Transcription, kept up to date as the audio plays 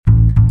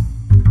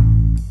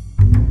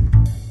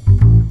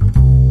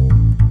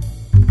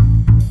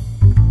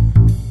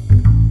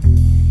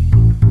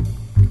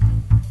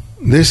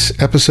This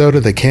episode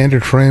of The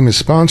Candid Frame is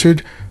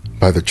sponsored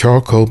by the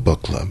Charcoal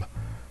Book Club.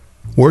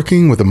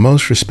 Working with the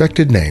most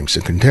respected names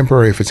in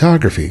contemporary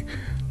photography,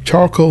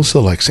 Charcoal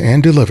selects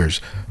and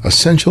delivers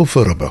essential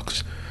photo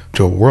books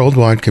to a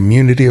worldwide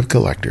community of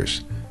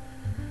collectors.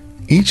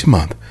 Each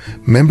month,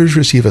 members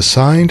receive a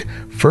signed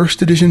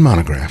first edition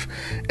monograph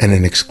and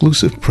an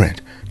exclusive print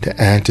to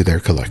add to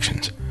their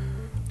collections.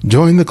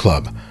 Join the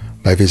club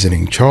by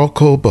visiting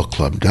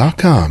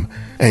charcoalbookclub.com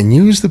and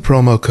use the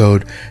promo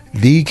code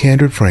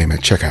TheCandidFrame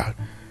at checkout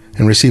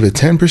and receive a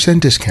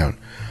 10% discount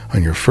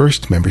on your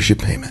first membership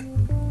payment.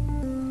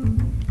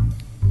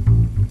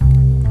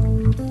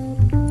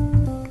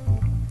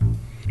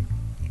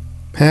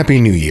 Happy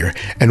New Year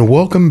and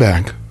welcome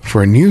back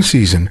for a new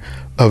season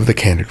of The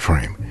Candid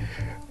Frame.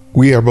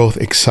 We are both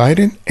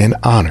excited and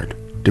honored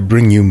to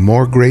bring you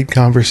more great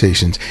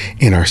conversations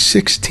in our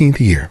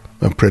 16th year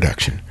of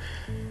production.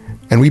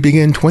 And we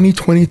begin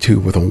 2022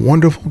 with a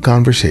wonderful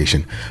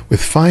conversation with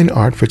fine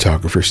art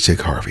photographer Cig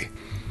Harvey.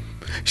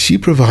 She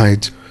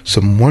provides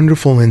some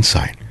wonderful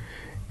insight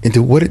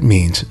into what it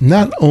means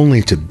not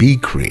only to be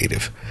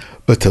creative,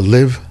 but to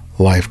live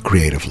life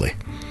creatively.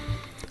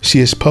 She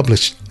has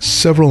published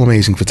several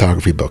amazing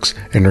photography books,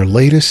 and her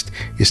latest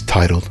is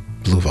titled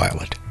Blue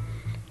Violet.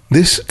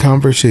 This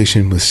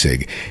conversation with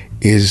Cig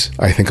is,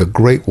 I think, a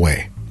great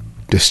way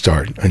to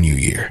start a new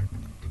year.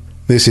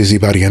 This is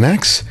Ibarian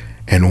X,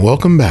 and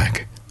welcome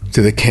back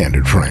to The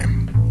Candid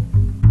Frame.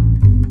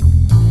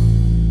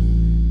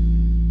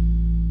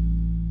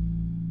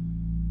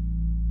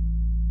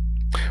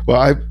 Well,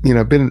 I've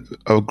been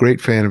a great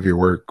fan of your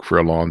work for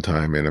a long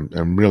time, and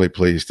I'm really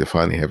pleased to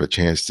finally have a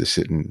chance to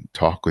sit and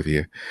talk with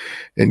you.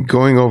 And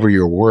going over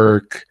your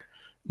work,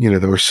 there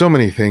were so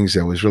many things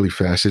I was really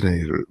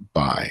fascinated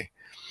by.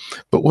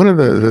 But one of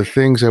the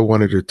things I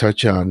wanted to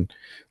touch on,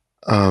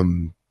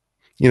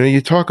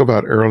 you talk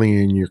about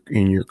early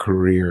in your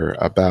career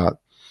about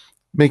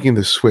making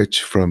the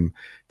switch from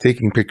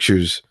taking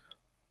pictures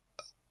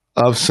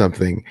of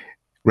something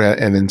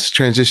and then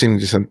transitioning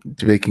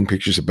to making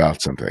pictures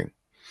about something.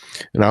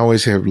 And I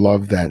always have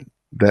loved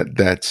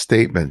that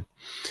statement.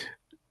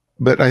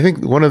 But I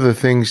think one of the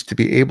things to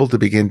be able to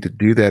begin to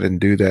do that and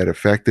do that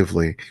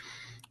effectively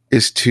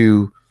is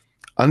to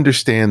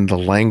understand the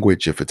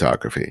language of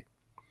photography.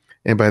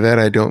 And by that,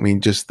 I don't mean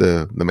just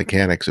the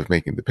mechanics of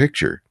making the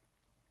picture,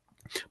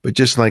 but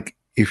just like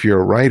if you're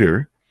a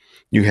writer,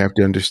 you have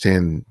to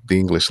understand the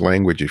English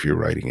language if you're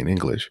writing in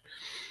English.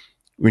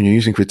 When you're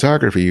using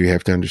photography, you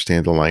have to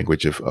understand the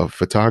language of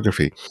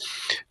photography.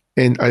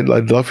 And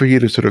I'd love for you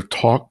to sort of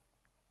talk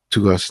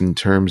to us in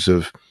terms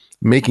of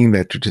making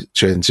that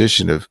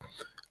transition of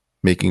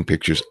making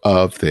pictures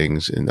of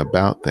things and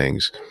about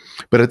things,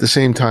 but at the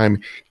same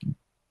time,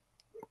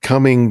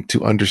 coming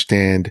to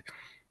understand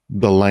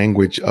the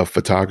language of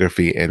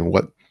photography and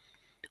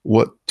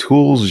what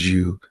tools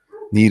you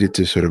needed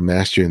to sort of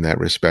master in that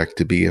respect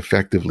to be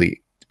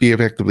effectively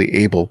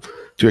able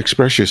to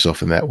express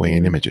yourself in that way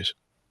in images.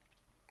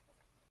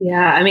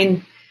 Yeah, I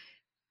mean,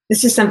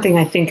 this is something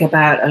I think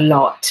about a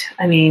lot.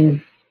 I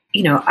mean,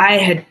 I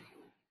had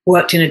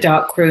worked in a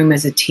dark room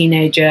as a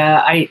teenager.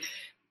 I,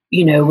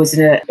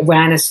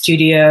 ran a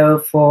studio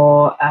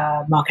for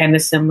Mark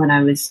Emerson when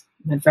I was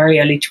in my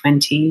very early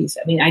 20s.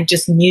 I mean, I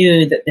just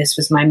knew that this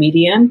was my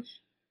medium,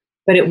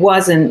 but it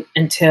wasn't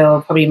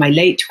until probably my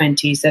late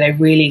 20s that I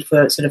really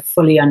sort of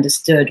fully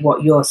understood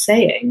what you're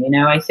saying.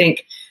 I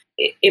think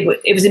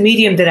it was a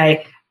medium that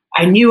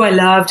I knew I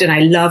loved, and I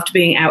loved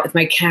being out with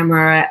my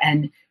camera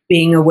and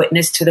being a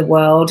witness to the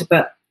world.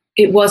 But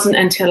it wasn't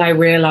until I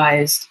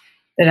realized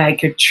that I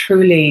could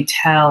truly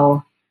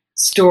tell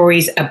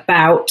stories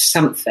about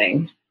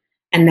something.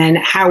 And then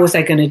how was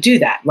I going to do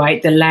that,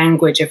 right? The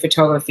language of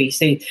photography.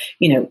 So,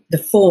 the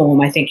form,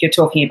 I think you're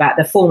talking about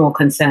the formal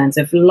concerns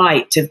of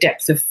light, of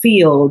depth of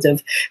field,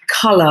 of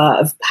color,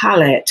 of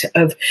palette,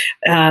 of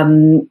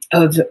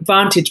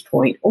vantage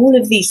point, all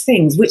of these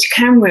things, which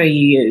camera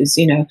you use,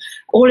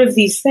 all of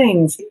these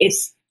things.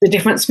 It's the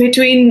difference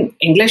between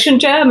English and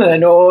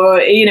German, or,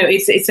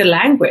 it's a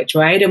language,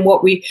 right? And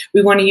what we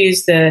want to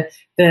use the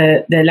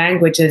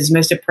language that is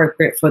most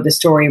appropriate for the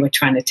story we're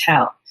trying to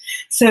tell.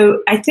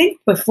 So I think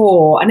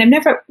before, and I've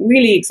never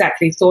really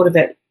exactly thought of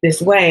it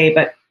this way,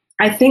 but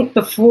I think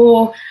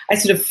before I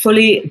sort of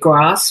fully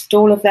grasped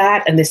all of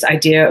that and this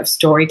idea of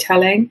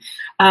storytelling,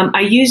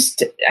 I used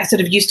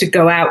to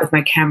go out with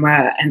my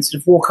camera and sort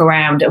of walk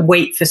around and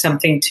wait for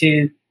something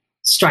to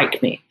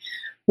strike me.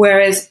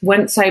 Whereas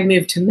once I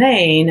moved to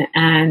Maine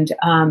and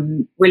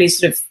really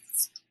sort of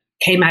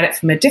came at it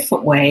from a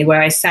different way,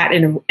 where I sat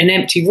in an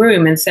empty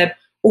room and said,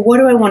 well, what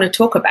do I want to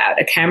talk about?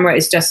 A camera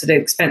is just an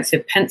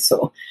expensive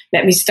pencil.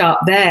 Let me start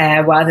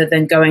there rather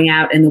than going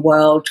out in the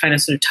world trying to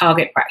sort of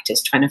target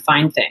practice, trying to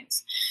find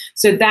things.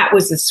 So that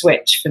was the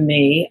switch for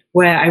me,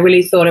 where I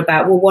really thought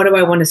about, well, what do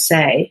I want to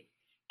say?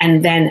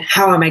 And then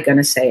how am I going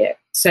to say it?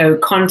 So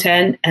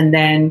content and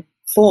then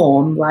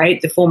form,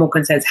 right? The formal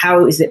concerns.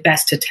 How is it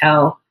best to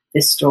tell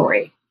this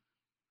story?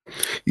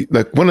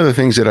 Like one of the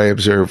things that I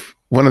observe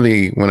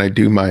when I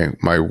do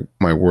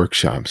my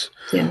workshops,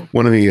 Yeah.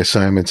 one of the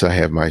assignments I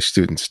have my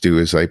students do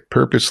is I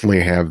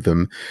purposely have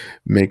them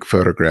make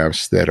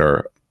photographs that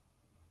are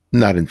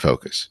not in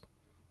focus.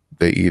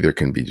 They either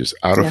can be just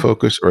out of Yeah.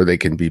 focus or they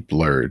can be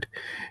blurred.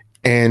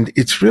 And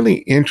it's really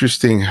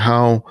interesting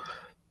how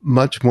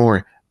much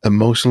more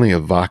emotionally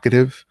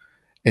evocative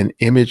an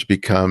image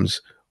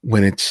becomes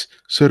when it's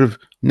sort of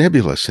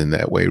nebulous in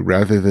that way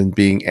rather than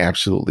being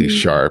absolutely Mm.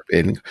 sharp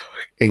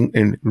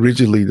and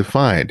rigidly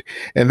defined.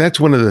 And that's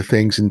one of the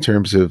things in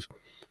terms of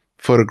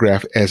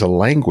photograph as a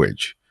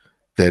language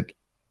that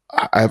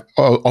I've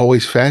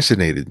always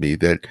fascinated me,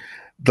 that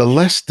the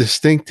less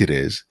distinct it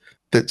is,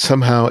 that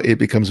somehow it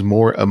becomes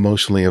more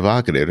emotionally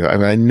evocative. I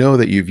mean, I know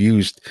that you've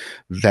used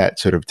that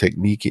sort of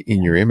technique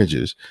in your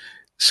images.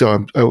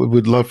 So I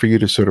would love for you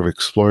to sort of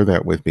explore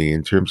that with me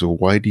in terms of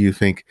why do you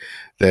think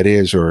that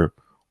is, or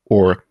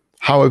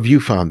how have you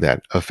found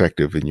that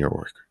effective in your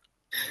work?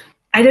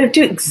 I don't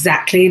do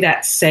exactly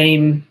that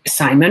same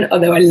assignment,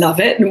 although I love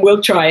it and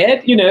will try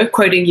it,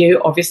 quoting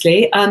you,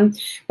 obviously.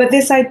 But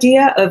this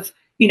idea of,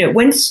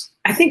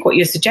 I think what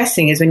you're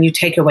suggesting is when you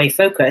take away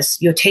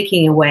focus, you're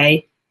taking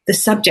away the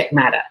subject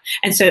matter.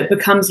 And so it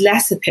becomes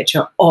less a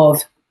picture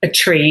of a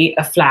tree,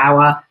 a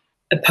flower,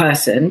 a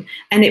person,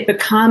 and it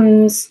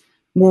becomes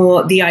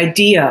more the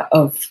idea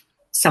of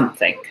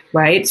something,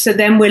 right? So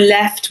then we're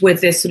left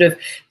with this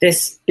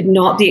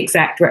not the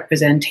exact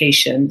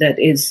representation that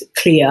is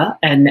clear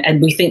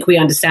and we think we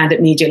understand it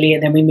immediately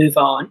and then we move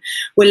on.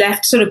 We're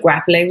left sort of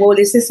grappling, well,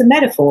 is this a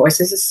metaphor? Is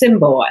this a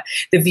symbol?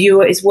 The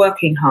viewer is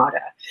working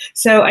harder.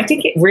 So I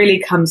think it really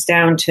comes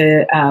down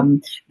to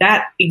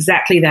that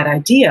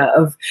idea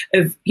of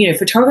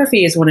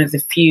photography is one of the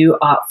few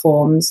art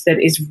forms that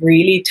is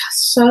really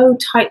so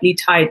tightly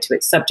tied to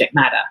its subject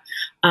matter.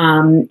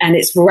 And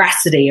its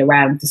veracity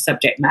around the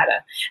subject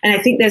matter. And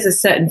I think there's a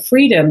certain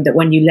freedom that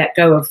when you let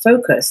go of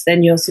focus,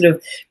 then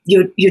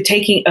you're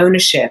taking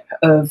ownership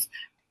of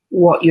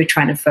what you're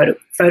trying to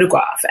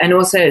photograph, and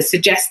also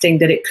suggesting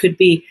that it could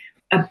be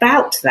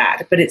about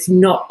that, but it's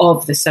not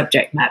of the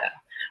subject matter.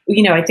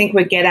 I think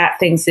we get at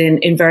things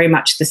in very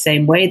much the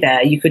same way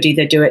there. You could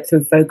either do it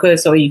through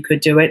focus or you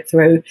could do it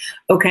through,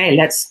 okay,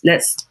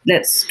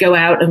 let's go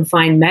out and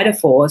find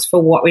metaphors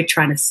for what we're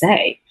trying to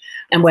say.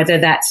 And whether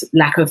that's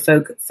lack of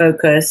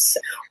focus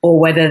or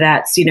whether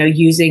that's,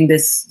 using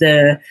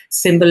the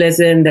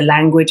symbolism, the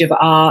language of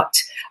art,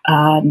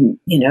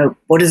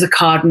 what does a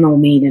cardinal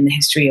mean in the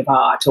history of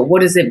art? Or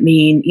what does it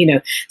mean,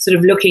 sort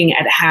of looking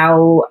at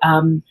how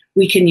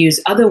we can use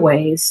other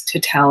ways to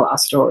tell our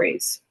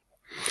stories.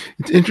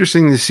 It's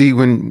interesting to see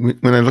when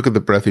I look at the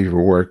breadth of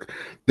your work,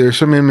 there are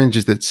some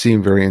images that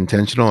seem very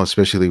intentional,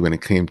 especially when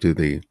it came to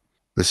the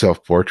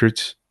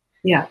self-portraits.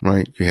 Yeah.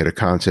 Right. You had a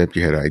concept,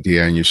 you had an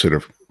idea, and you sort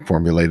of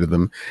formulated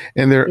them.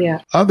 And there Yeah.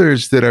 are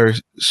others that are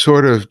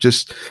sort of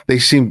just, they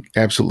seem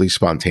absolutely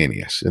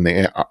spontaneous, and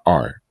they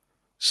are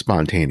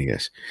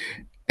spontaneous.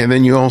 And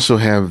then you also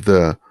have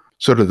the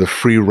sort of the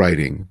free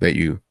writing that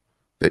you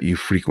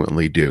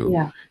frequently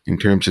do in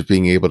terms of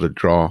being able to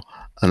draw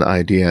an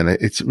idea. And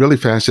it really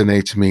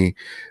fascinates me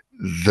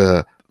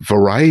the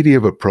variety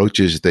of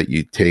approaches that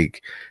you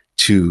take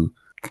to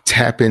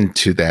tap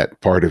into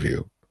that part of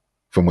you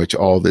from which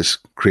all this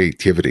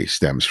creativity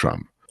stems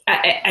from.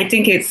 I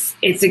think it's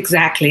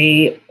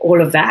exactly all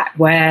of that,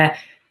 where,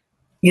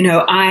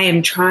 I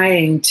am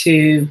trying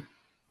to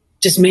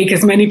just make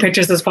as many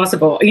pictures as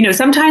possible.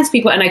 Sometimes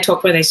people, and I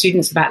talk with my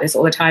students about this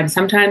all the time,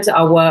 sometimes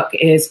our work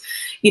is,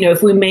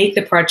 if we make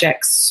the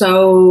project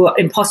so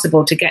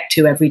impossible to get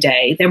to every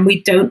day, then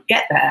we don't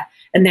get there.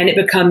 And then it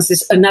becomes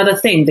this another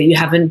thing that you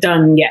haven't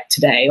done yet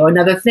today, or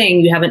another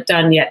thing you haven't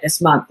done yet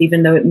this month,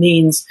 even though it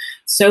means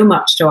so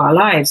much to our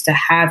lives to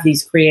have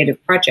these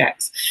creative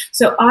projects.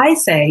 So I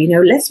say,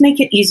 let's make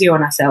it easier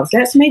on ourselves.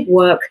 Let's make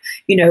work,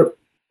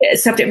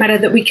 subject matter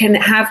that we can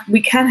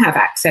have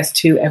access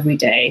to every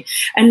day.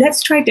 And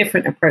let's try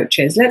different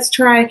approaches. Let's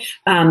try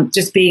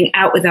just being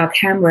out with our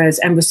cameras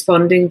and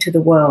responding to the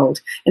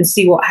world and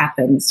see what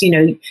happens,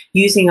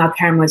 using our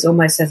cameras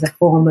almost as a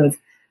form of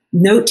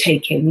note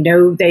taking.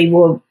 They'll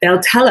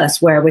tell us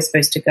where we're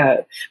supposed to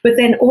go. But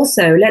then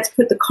also let's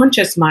put the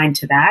conscious mind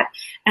to that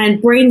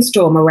and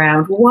brainstorm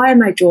around, why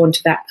am I drawn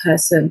to that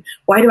person?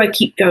 Why do I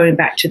keep going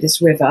back to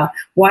this river?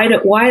 Why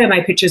are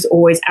my pictures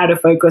always out of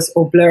focus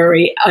or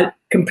blurry,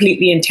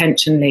 completely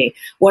intentionally?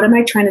 What am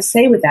I trying to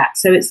say with that?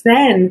 So it's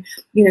then,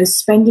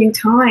 spending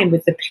time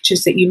with the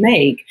pictures that you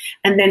make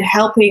and then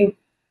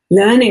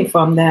learning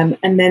from them,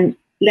 and then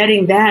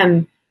letting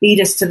them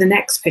lead us to the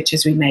next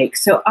pictures we make.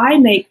 So I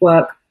make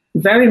work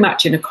very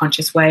much in a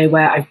conscious way,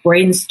 where I've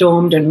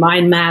brainstormed and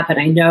mind map, and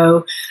I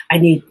know I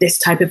need this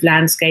type of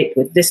landscape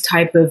with this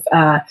type of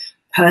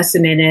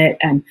person in it,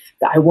 and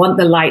that I want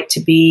the light to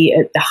be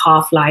at the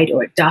half light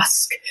or at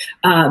dusk.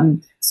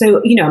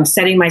 So, I'm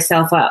setting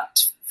myself up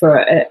for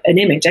an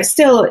image. I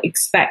still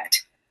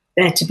expect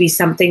there to be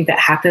something that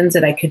happens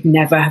that I could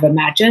never have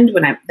imagined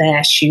when I'm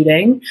there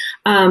shooting.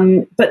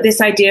 But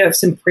this idea of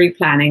some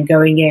pre-planning,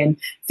 going in,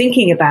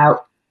 thinking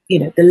about,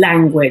 the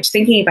language,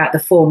 thinking about the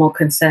formal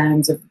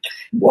concerns of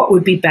what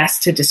would be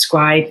best to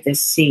describe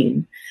this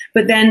scene.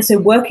 But then, so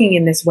working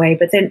in this way,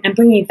 but then, and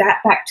bringing that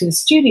back to the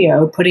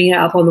studio, putting it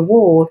up on the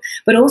wall,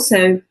 but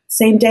also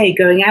same day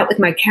going out with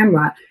my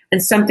camera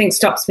and something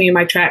stops me in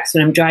my tracks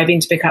when I'm driving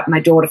to pick up my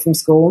daughter from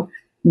school,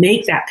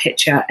 make that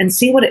picture and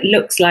see what it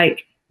looks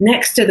like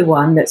next to the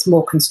one that's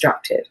more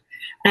constructed.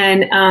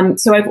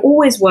 And so I've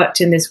always worked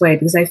in this way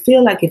because I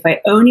feel like if I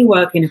only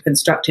work in a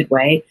constructed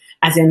way,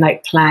 as in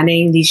like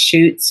planning these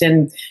shoots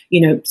and,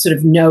 sort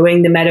of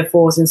knowing the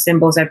metaphors and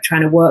symbols I'm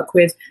trying to work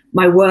with,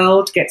 my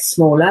world gets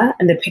smaller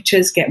and the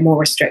pictures get more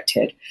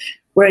restricted.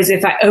 Whereas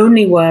if I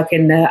only work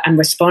in the I'm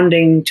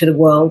responding to the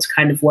world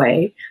kind of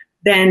way,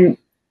 then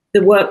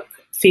the work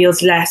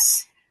feels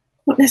less,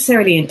 not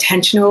necessarily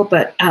intentional,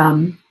 but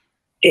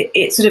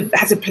it sort of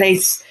has a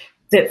place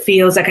that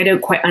feels like I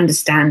don't quite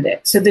understand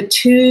it. So the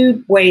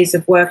two ways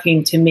of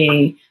working to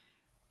me,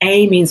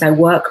 A, means I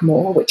work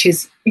more, which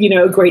is,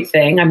 a great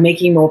thing. I'm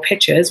making more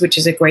pictures, which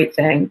is a great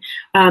thing.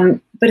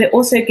 But it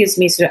also gives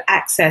me sort of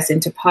access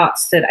into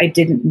parts that I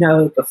didn't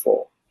know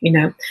before,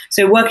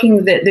 So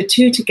working the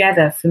two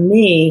together for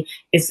me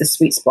is the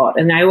sweet spot.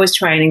 And I always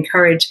try and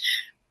encourage,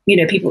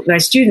 people, my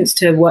students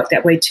to work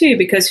that way too,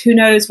 because who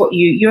knows what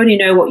you only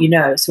know what you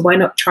know. So why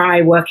not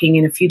try working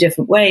in a few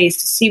different ways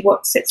to see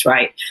what sits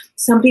right?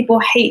 Some people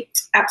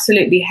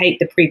absolutely hate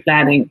the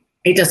pre-planning.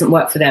 It doesn't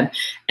work for them.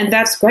 And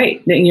that's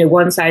great.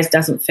 One size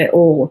doesn't fit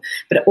all.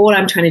 But all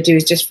I'm trying to do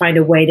is just find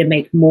a way to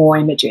make more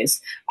images.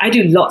 I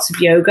do lots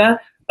of yoga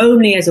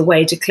only as a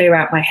way to clear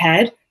out my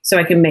head so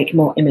I can make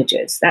more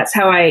images. That's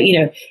how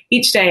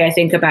each day I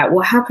think about,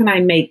 well, how can I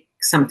make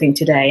something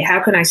today?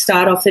 How can I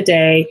start off the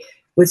day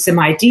with some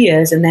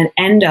ideas and then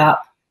end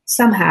up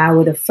somehow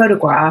with a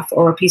photograph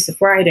or a piece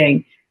of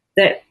writing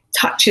that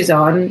touches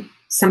on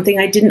something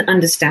I didn't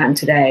understand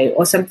today,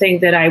 or something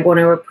that I want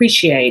to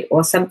appreciate,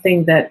 or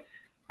something that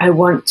I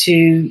want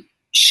to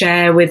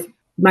share with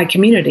my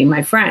community,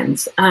 my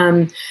friends.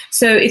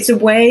 So it's a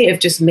way of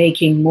just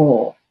making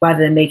more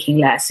rather than making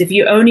less. If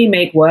you only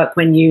make work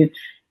when you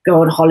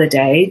go on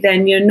holiday,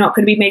 then you're not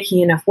going to be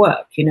making enough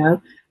work,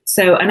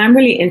 So, and I'm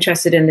really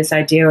interested in this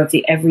idea of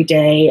the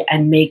everyday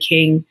and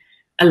making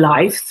a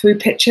life through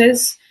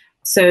pictures.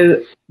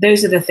 So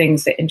those are the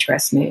things that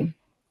interest me.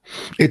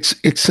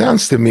 It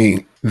sounds to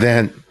me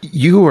that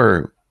you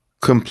are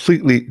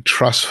completely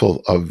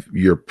trustful of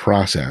your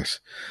process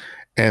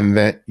and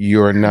that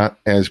you're not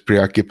as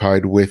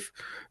preoccupied with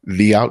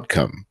the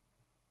outcome,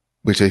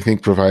 which I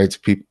think provides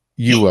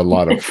you a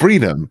lot of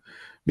freedom,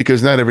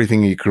 because not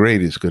everything you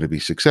create is going to be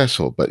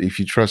successful. But if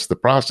you trust the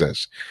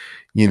process,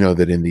 you know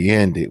that in the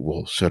end it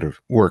will sort of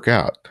work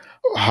out.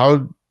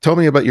 Tell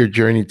me about your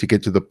journey to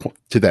get to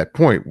that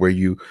point where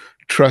you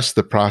trust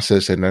the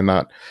process and are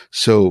not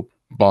so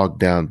bogged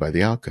down by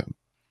the outcome.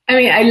 I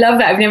mean, I love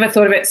that. I've never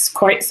thought of it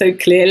quite so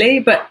clearly,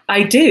 but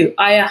I do.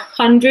 I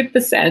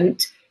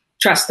 100%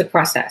 trust the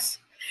process.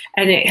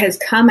 And it has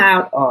come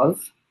out of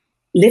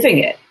living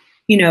it.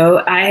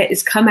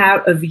 It's come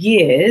out of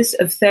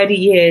 30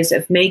 years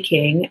of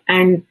making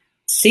and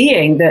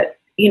seeing that,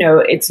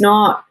 it's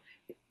not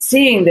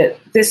seeing that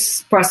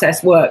this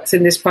process works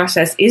and this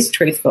process is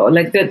truthful,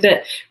 like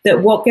that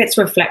what gets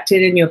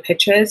reflected in your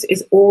pictures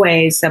is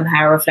always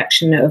somehow a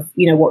reflection of,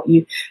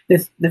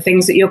 the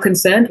things that you're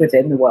concerned with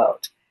in the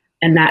world.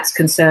 And that's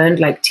concerned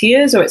like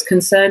tears, or it's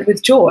concerned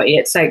with joy.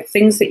 It's like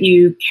things that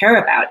you care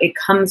about. It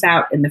comes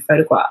out in the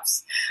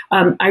photographs.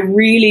 I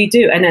really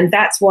do. And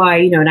that's why,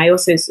 and I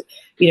also,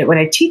 when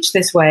I teach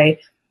this way,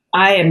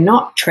 I am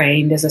not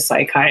trained as a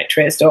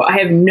psychiatrist, or I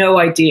have no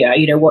idea,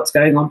 what's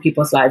going on in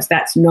people's lives.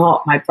 That's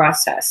not my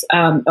process.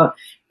 But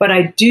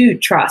I do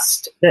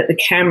trust that the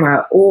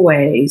camera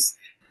always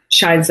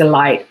shines a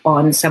light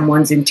on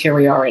someone's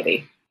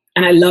interiority.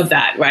 And I love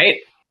that,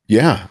 right?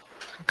 Yeah.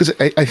 Because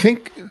I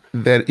think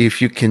that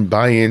if you can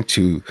buy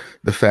into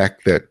the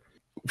fact that,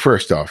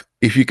 first off,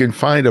 if you can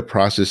find a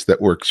process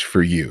that works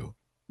for you,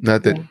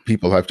 not that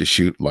people have to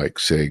shoot like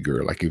Cig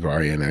or like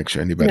Ivarian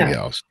or anybody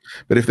else,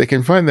 but if they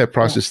can find that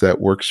process that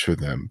works for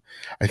them,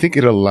 I think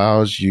it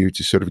allows you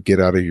to sort of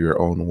get out of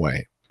your own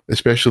way,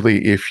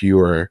 especially if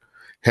you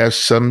have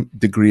some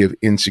degree of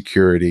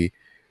insecurity,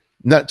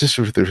 not just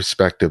with the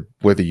respect of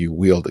whether you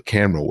wield a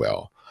camera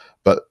well,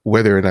 but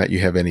whether or not you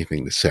have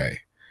anything to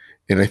say.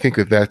 And I think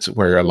that that's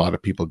where a lot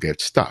of people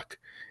get stuck,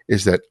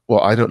 is that,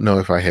 well, I don't know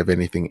if I have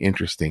anything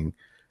interesting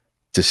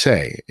to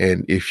say.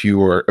 And if you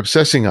are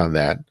obsessing on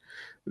that,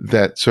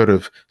 that sort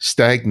of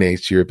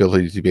stagnates your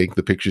ability to make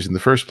the pictures in the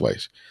first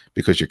place,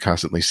 because you're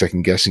constantly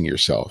second guessing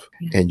yourself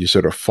and you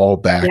sort of fall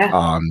back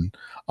on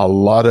a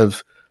lot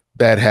of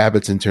bad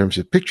habits in terms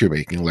of picture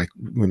making, like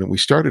when we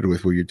started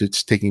with, where you're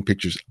just taking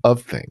pictures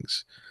of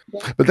things.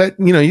 But that,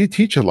 you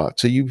teach a lot.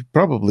 So you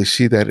probably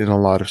see that in a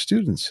lot of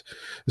students,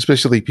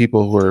 especially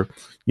people who are,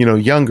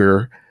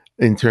 younger,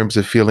 in terms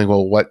of feeling,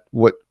 well, what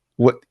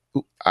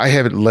I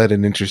haven't led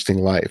an interesting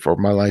life, or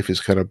my life is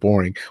kind of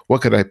boring.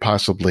 What could I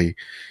possibly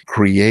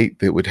create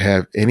that would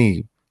have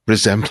any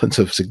resemblance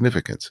of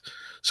significance?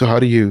 So how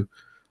do you,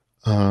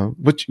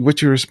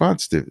 what's your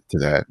response to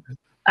that?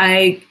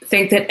 I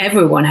think that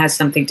everyone has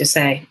something to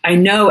say. I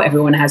know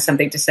everyone has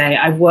something to say.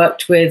 I've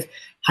worked with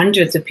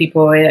hundreds of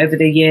people over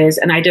the years,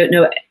 and I don't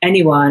know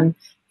anyone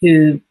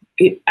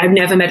I've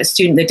never met a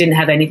student that didn't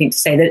have anything to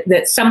say,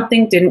 that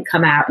something didn't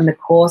come out in the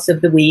course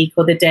of the week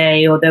or the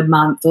day or the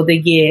month or the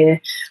year,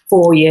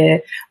 4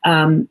 year,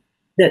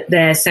 that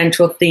their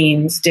central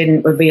themes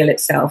didn't reveal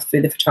itself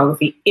through the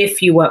photography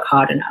if you work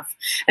hard enough.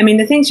 I mean,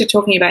 the things you're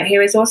talking about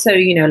here is also,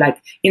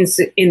 like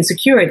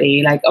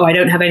insecurity, like, oh, I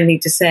don't have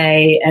anything to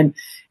say. And,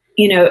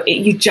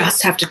 you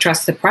just have to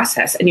trust the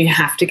process, and you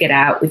have to get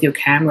out with your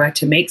camera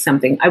to make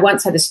something. I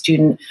once had a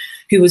student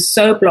who was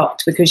so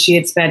blocked because she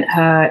had spent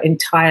her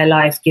entire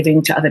life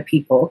giving to other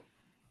people,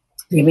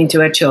 giving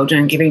to her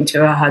children, giving to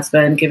her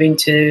husband, giving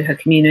to her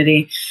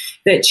community,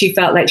 that she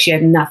felt like she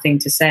had nothing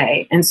to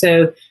say. And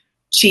so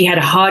she had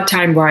a hard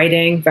time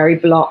writing, very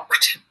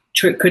blocked,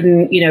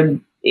 couldn't,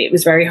 it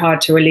was very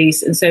hard to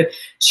release. And so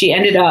she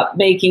ended up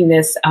making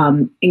this,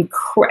 but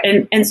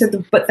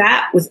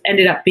that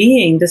ended up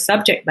being the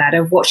subject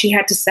matter of what she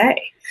had to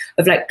say,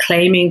 of like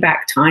claiming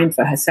back time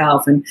for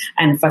herself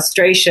and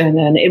frustration.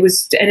 And it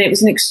was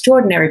an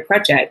extraordinary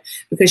project,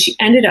 because she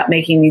ended up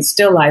making these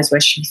still lives where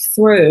she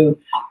threw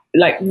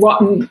like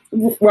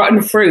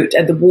rotten fruit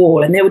at the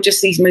wall. And they were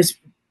just these most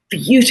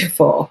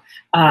beautiful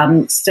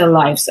still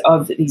lifes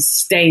of these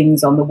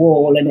stains on the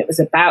wall. And it was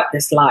about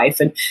this life.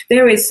 And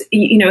there is,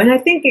 and I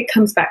think it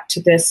comes back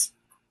to this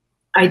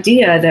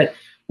idea that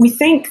we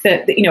think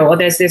that, or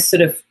there's this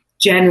sort of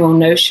general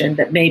notion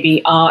that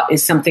maybe art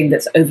is something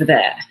that's over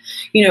there.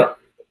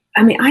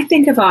 I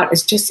think of art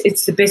as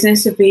it's the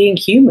business of being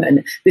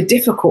human, the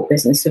difficult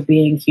business of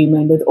being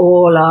human, with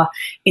all our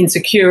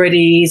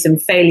insecurities and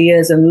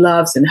failures and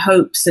loves and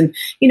hopes. And,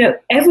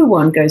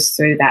 everyone goes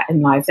through that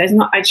in life.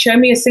 Show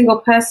me a single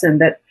person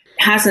that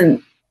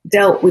hasn't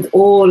dealt with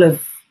all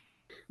of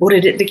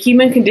the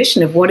human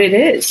condition of what it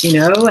is,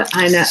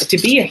 and to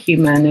be a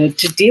human,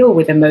 to deal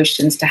with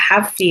emotions, to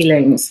have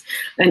feelings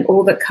and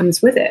all that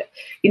comes with it,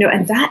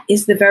 and that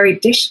is the very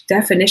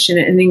definition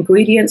and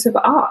ingredients of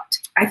art.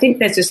 I think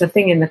there's just a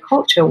thing in the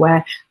culture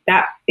where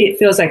that it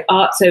feels like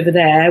art's over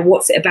there.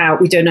 What's it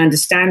about? We don't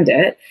understand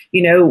it,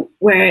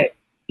 where,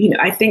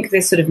 I think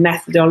this sort of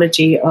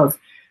methodology of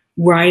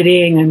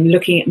writing and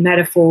looking at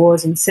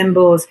metaphors and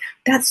symbols,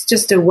 that's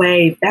just a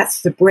way,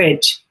 that's the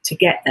bridge to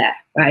get there,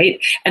 right?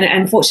 And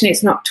unfortunately,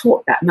 it's not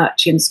taught that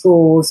much in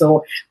schools,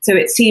 so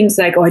it seems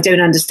like, oh, I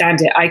don't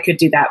understand it. I could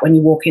do that when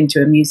you walk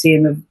into a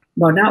museum of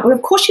modern art. Well,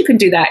 of course you can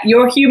do that.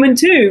 You're human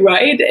too,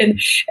 right? And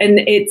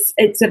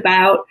it's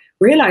about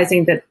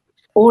realizing that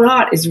all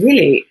art is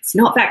really, it's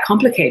not that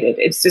complicated.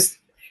 It's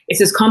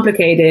as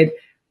complicated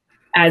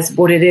as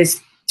what it is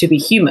to be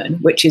human,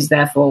 which is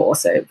therefore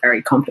also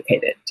very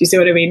complicated. Do you see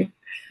what I mean?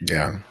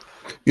 Yeah.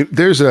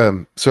 There's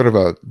a sort of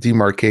a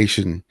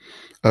demarcation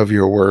of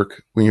your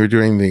work when you're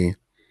doing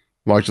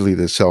largely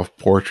the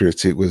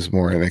self-portraits. It was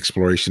more an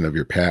exploration of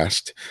your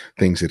past,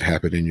 things that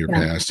happened in your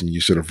past, and you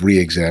sort of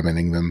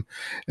re-examining them.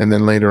 And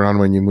then later on,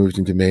 when you moved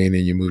into Maine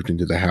and you moved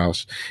into the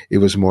house, it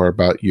was more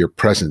about your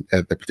present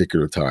at the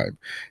particular time,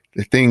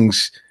 the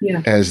things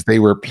as they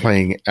were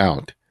playing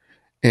out.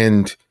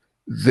 And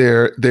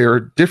there are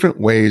different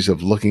ways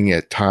of looking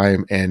at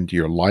time and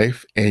your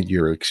life and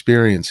your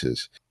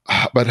experiences.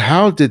 But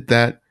how did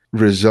that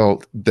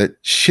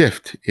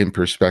shift in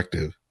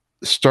perspective,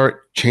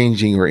 start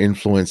changing or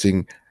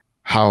influencing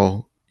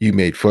how you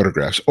made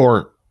photographs,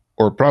 or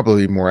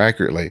probably more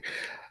accurately,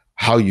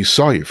 how you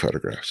saw your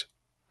photographs?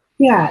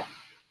 Yeah.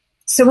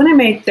 So when I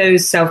made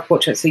those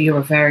self-portraits that you're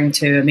referring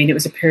to, it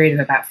was a period of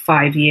about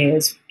 5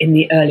 years in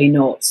the early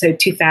noughts. So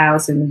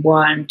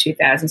 2001,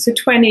 2000, so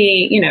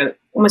 20,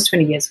 almost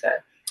 20 years ago,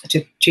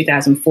 to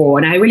 2004.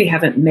 And I really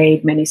haven't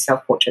made many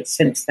self-portraits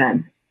since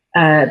then.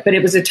 But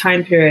it was a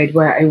time period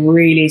where I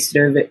really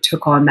sort of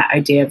took on that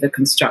idea of the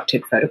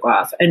constructed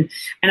photograph. And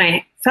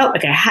I felt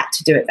like I had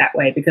to do it that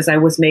way because I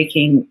was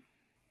making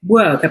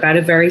work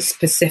about very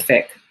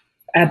specific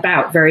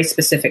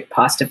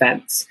past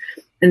events.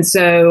 And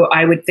so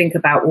I would think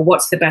about, well,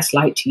 what's the best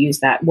light to use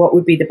that? What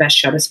would be the best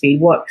shutter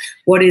speed? What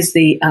is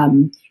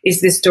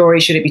is this story,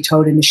 should it be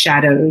told in the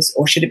shadows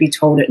or should it be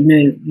told at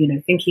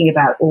noon? Thinking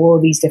about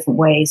all these different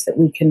ways that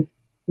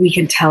we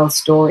can tell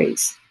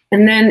stories.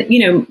 And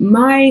then,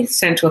 my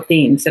central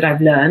themes that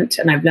I've learned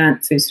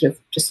through sort of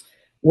just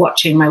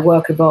watching my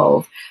work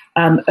evolve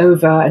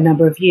over a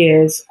number of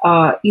years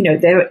are,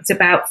 it's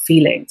about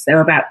feelings. They're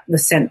about the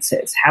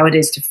senses, how it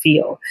is to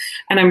feel.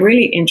 And I'm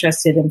really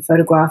interested in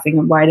photographing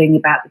and writing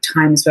about the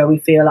times where we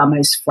feel our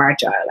most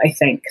fragile, I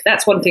think.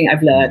 That's one thing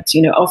I've learned.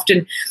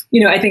 Often,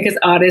 I think as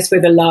artists,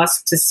 we're the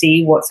last to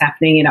see what's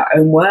happening in our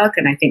own work.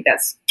 And I think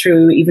that's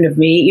true even of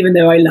me. Even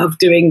though I love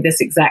doing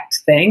this exact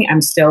thing,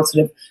 I'm still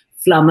sort of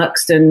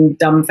flummoxed and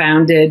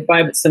dumbfounded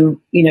by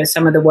some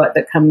of the work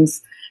that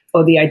comes,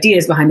 or the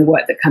ideas behind the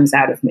work that comes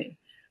out of me.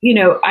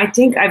 I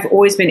think I've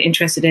always been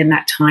interested in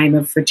that time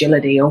of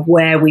fragility, or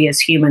where we as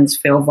humans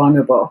feel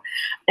vulnerable.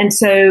 And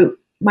so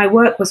my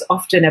work was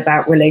often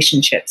about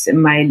relationships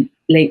in my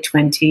late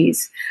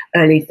 20s,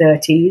 early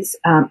 30s,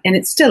 and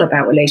it's still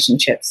about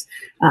relationships.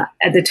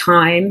 At the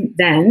time,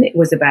 then, it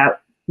was about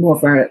more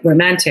of a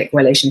romantic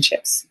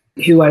relationships,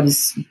 who I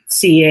was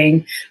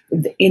seeing.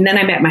 And then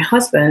I met my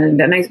husband,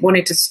 and I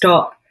wanted to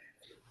stop,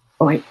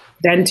 or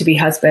then to be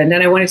husband,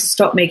 and I wanted to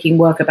stop making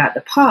work about the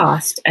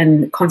past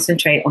and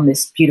concentrate on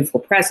this beautiful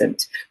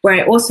present, where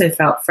I also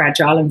felt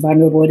fragile and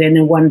vulnerable in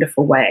a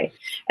wonderful way.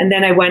 And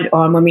then I went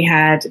on when we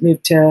had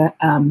moved to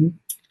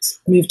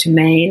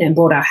Maine and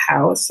bought our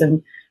house,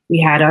 and we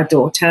had our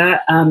daughter.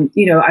 I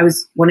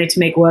wanted to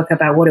make work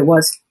about what it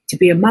was to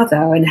be a mother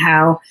and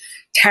how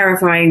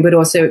terrifying but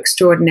also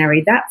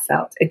extraordinary that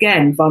felt.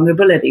 Again,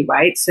 vulnerability,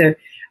 right? So,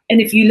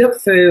 and if you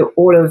look through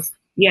all of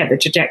the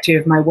trajectory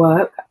of my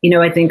work,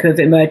 I think of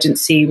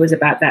Emergency was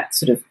about that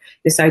sort of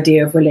this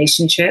idea of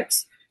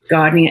relationships.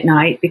 Gardening at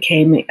Night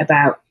became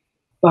about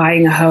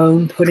buying a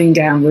home, putting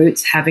down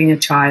roots, having a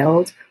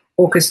child.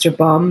 Orchestra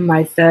Bomb,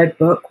 my third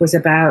book, was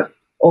about,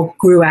 or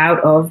grew out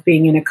of,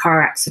 being in a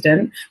car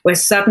accident where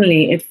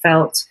suddenly it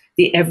felt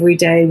the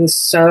everyday was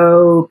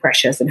so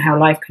precious and how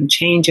life can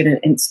change in an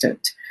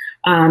instant.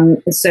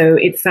 So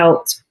it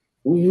felt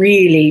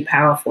really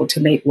powerful to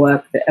make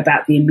work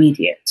about the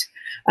immediate.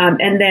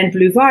 And then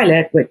Blue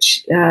Violet,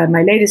 which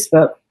my latest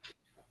book,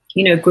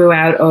 grew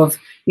out of,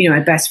 my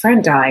best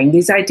friend dying.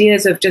 These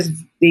ideas of just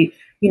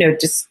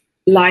just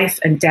life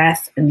and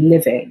death and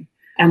living,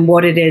 and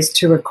what it is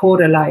to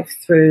record a life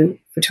through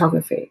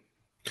photography.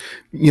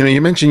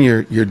 You mentioned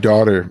your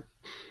daughter,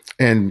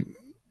 and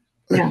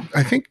Yeah.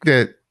 I think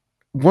that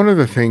one of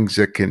the things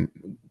that can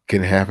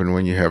happen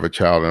when you have a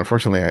child, and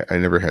unfortunately I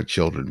never had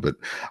children, but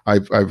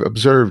I've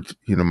observed,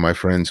 my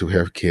friends who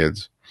have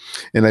kids,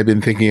 and I've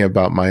been thinking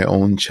about my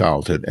own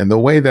childhood and the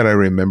way that I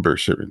remember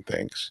certain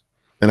things.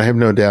 And I have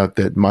no doubt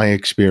that my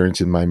experience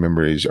and my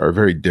memories are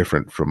very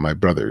different from my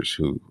brothers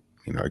who,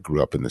 I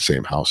grew up in the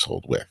same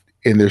household with.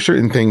 And there's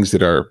certain things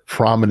that are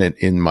prominent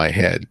in my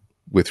head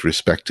with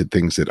respect to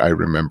things that I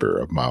remember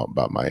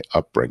about my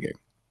upbringing.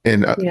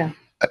 And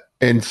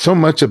and so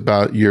much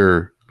about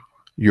your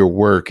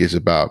work is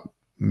about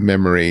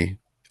memory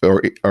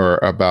or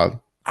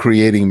about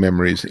creating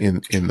memories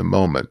in the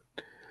moment.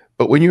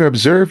 But when you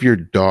observe your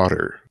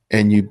daughter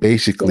and you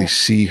basically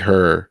see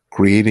her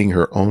creating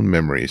her own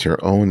memories,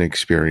 her own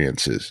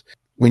experiences,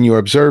 when you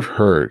observe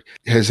her,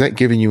 has that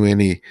given you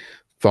any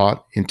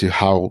thought into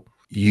how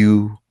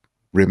you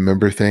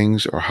remember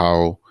things or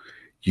how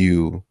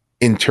you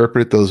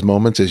interpret those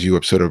moments as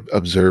you sort of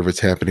observe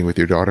what's happening with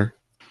your daughter?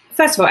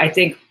 First of all, I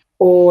think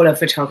all of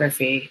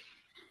photography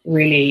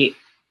really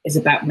is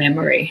about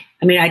memory.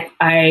 I mean,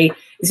 I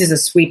this is a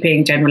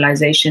sweeping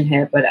generalization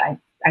here, but I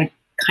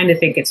kind of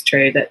think it's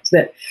true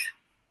that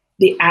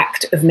the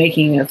act of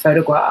making a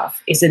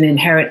photograph is an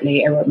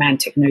inherently a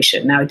romantic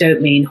notion. Now, I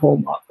don't mean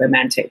Hallmark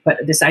romantic,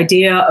 but this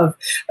idea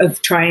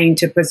of trying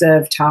to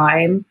preserve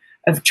time,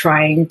 of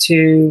trying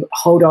to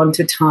hold on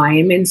to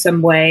time in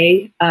some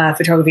way.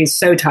 Photography is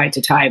so tied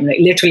to time, like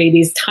literally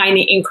these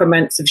tiny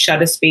increments of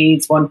shutter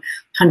speeds,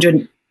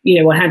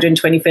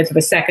 125th of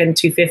a second,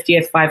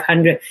 250th,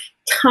 500,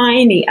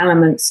 tiny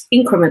elements,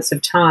 increments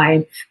of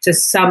time to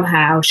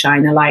somehow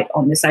shine a light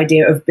on this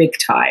idea of big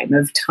time,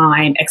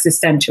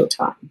 existential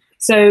time.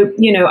 So,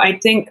 I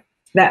think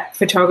that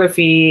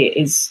photography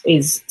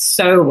is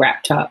so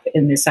wrapped up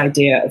in this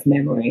idea of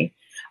memory.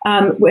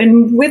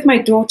 And with my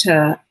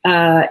daughter,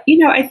 I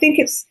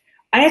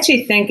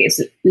actually think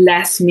it's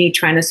less me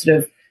trying to sort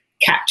of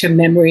capture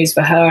memories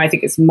for her. I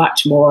think it's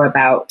much more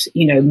about,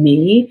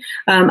 me.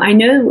 I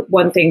know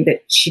one thing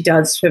that she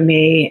does for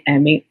me, I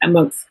mean,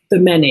 amongst the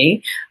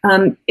many,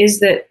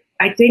 is that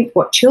I think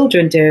what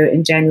children do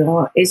in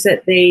general is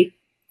that they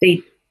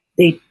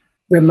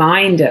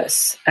remind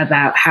us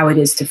about how it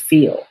is to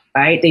feel.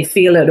 Right? They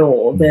feel it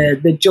all,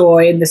 the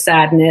joy and the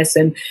sadness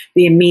and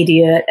the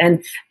immediate.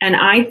 And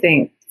I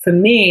think for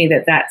me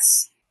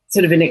that's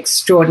sort of an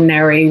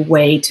extraordinary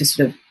way to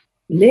sort of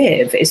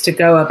live, is to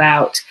go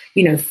about,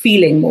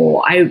 feeling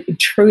more. I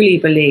truly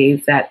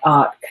believe that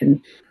art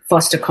can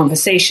foster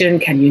conversation,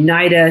 can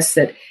unite us,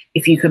 that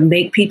if you can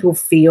make people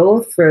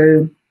feel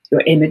through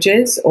your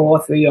images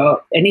or through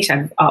your any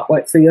type of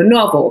artwork, through your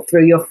novel,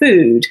 through your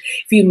food,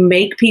 if you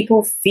make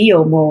people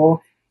feel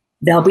more,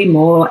 they'll be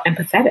more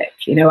empathetic.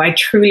 I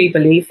truly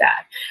believe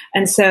that.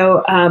 And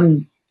so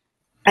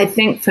I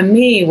think for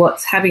me,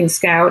 what's having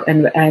Scout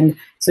and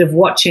sort of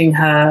watching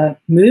her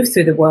move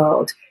through the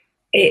world,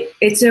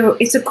 it's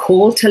a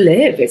call to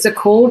live. It's a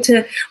call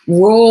to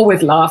roar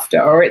with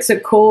laughter, or it's a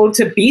call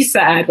to be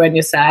sad when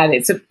you're sad.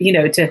 It's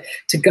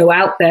to go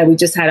out there. We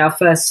just had our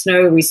first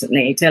snow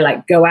recently, to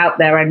like go out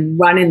there and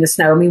run in the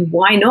snow. I mean,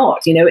 why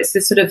not? It's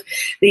this sort of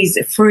these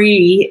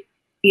free,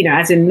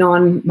 as in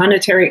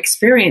non-monetary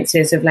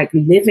experiences of like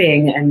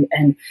living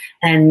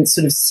and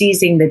sort of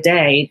seizing the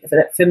day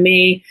for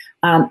me.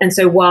 And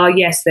so while,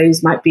 yes,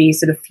 those might be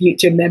sort of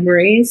future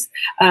memories,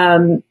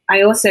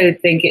 I also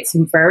think it's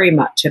very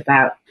much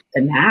about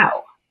the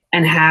now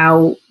and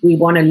how we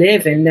want to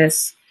live in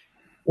this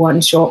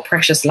one short,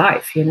 precious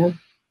life,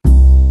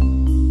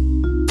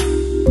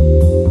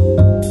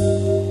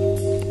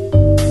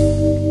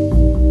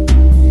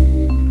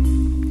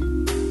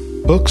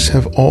 Books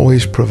have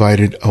always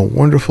provided a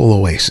wonderful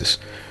oasis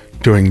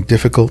during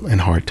difficult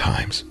and hard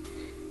times.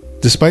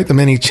 Despite the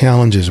many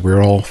challenges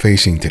we're all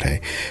facing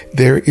today,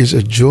 there is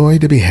a joy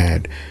to be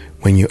had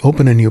when you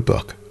open a new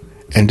book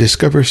and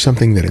discover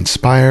something that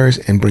inspires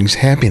and brings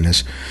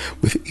happiness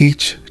with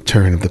each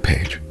turn of the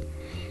page.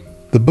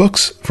 The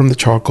books from the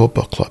Charcoal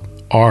Book Club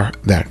are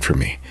that for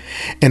me,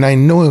 and I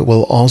know it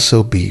will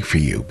also be for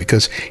you,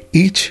 because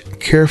each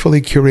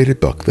carefully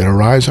curated book that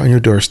arrives on your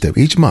doorstep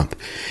each month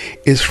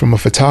is from a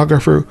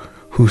photographer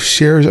who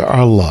shares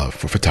our love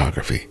for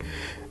photography.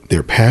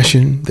 Their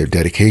passion, their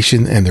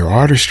dedication, and their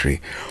artistry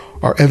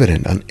are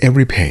evident on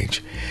every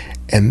page,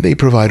 and they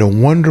provide a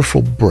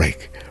wonderful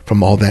break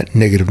from all that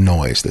negative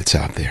noise that's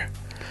out there.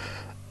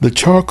 The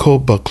Charcoal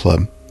Book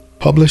Club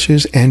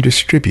publishes and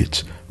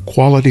distributes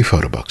quality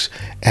photo books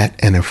at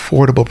an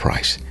affordable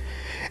price.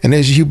 And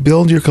as you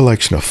build your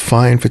collection of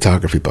fine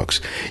photography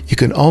books, you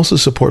can also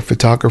support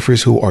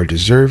photographers who are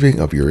deserving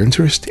of your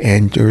interest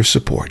and your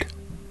support.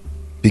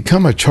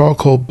 Become a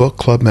Charcoal Book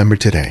Club member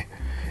today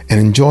and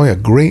enjoy a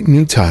great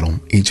new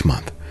title each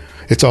month.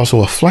 It's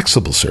also a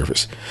flexible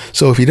service,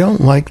 so if you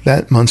don't like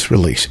that month's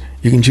release,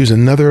 you can choose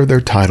another of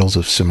their titles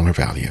of similar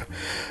value.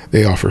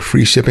 They offer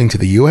free shipping to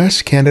the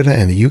US, Canada,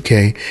 and the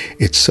UK.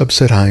 It's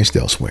subsidized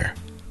elsewhere.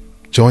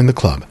 Join the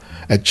club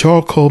at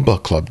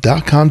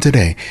charcoalbookclub.com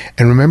today,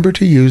 and remember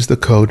to use the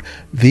code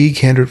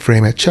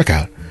TheCandidFrame at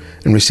checkout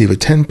and receive a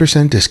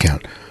 10%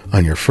 discount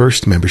on your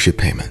first membership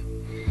payment.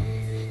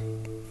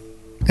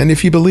 And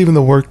if you believe in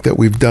the work that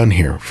we've done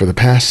here for the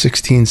past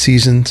 16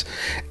 seasons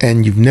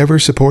and you've never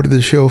supported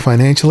the show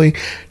financially,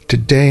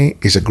 today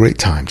is a great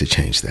time to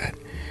change that.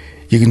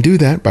 You can do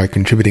that by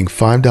contributing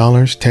 $5,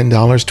 $10,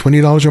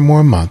 $20 or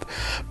more a month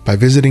by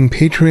visiting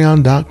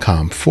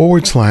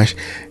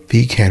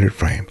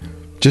patreon.com/TheCandidFrame.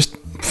 Just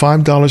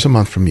 $5 a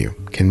month from you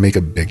can make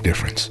a big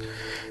difference.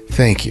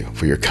 Thank you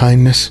for your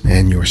kindness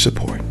and your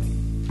support.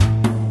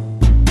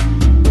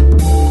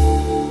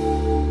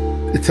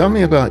 Tell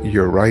me about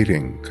your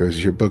writing,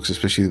 because your books,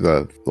 especially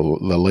the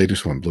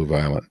latest one, Blue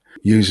Violet,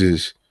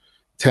 uses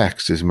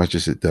text as much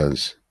as it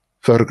does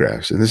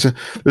photographs. And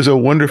there's a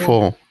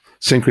wonderful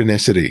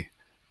synchronicity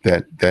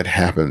that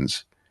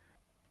happens.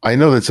 I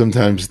know that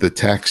sometimes the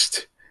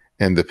text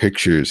and the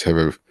pictures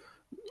are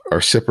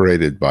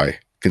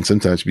can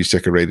sometimes be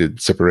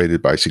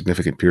separated by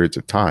significant periods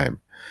of time.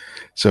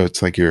 So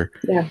it's like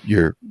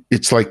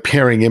it's like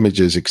pairing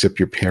images, except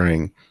you're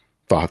pairing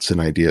thoughts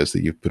and ideas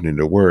that you've put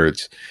into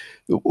words.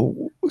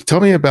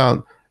 Tell me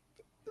about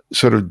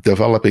sort of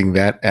developing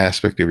that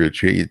aspect of your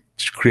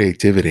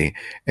creativity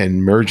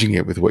and merging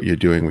it with what you're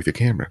doing with your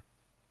camera.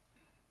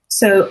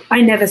 So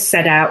I never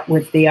set out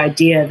with the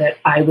idea that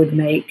I would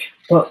make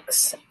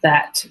books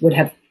that would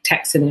have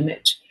text and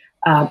image.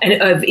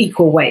 And of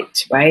equal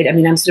weight, right? I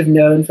mean, I'm sort of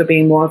known for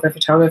being more of a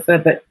photographer,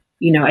 but,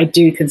 I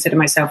do consider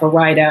myself a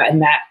writer,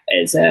 and that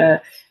is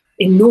a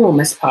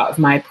enormous part of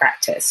my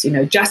practice,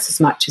 just as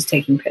much as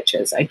taking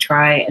pictures. I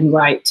try and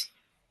write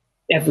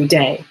every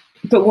day.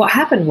 But what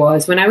happened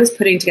was, when I was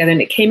putting together,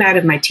 and it came out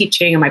of my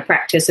teaching and my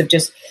practice of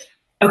just,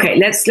 okay,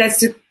 let's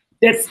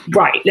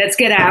write. Let's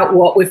get out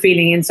what we're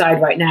feeling inside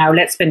right now.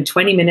 Let's spend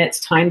 20 minutes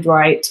timed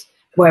right,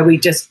 where we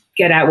just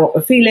get out what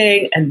we're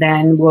feeling, and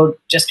then we'll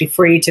just be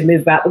free to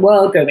move about the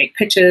world, go make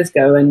pictures,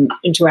 go and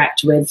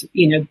interact with,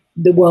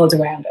 the world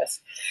around us.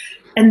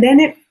 And then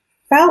it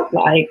felt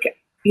like,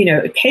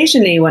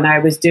 occasionally when I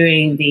was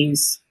doing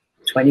these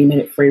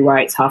 20-minute free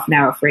writes, half an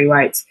hour free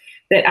writes,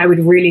 that I would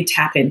really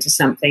tap into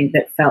something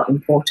that felt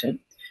important.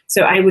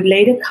 So I would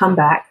later come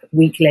back a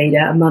week later,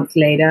 a month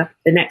later,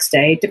 the next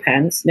day,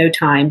 depends, no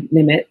time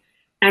limit,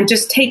 and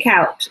just take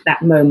out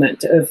that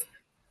moment of,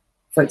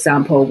 for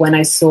example, when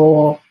I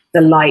saw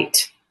the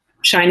light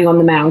shining on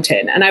the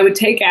mountain, and I would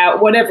take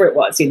out whatever it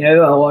was,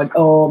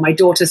 or my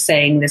daughter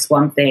saying this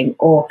one thing,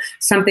 or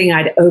something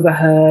I'd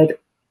overheard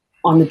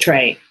on the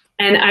train.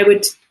 And I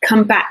would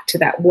come back to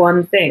that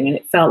one thing, and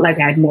it felt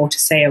like I had more to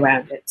say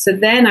around it. So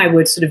then I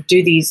would sort of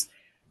do these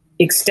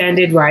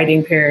extended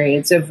writing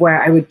periods of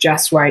where I would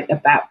just write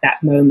about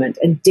that moment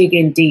and dig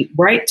in deep,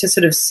 right, to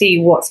sort of see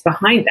what's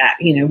behind that,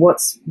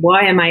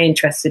 why am I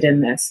interested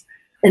in this?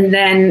 And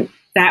then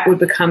that would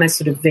become a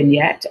sort of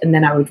vignette, and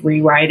then I would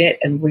rewrite it,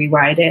 and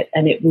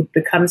it would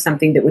become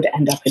something that would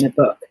end up in a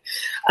book.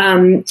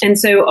 And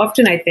so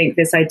often I think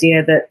this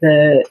idea that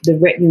the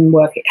written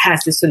work, it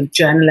has this sort of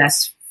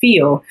journalesque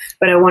feel,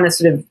 but I want to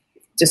sort of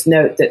just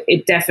note that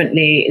it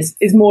definitely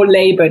is more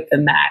labored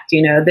than that,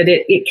 that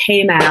it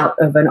came out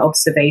of an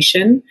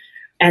observation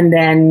and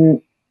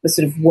then was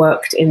sort of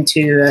worked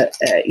into a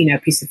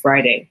piece of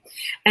writing.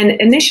 And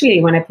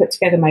initially, when I put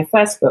together my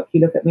first book,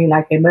 You Look at Me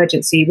Like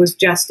Emergency, was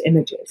just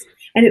images.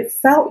 And it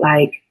felt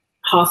like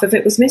half of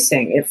it was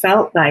missing. It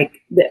felt like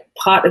that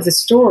part of the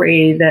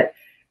story that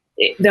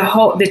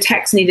the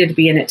text needed to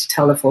be in it to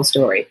tell the full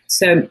story.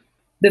 So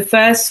the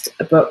first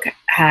book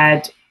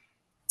had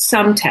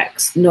some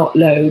text, not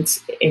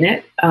loads in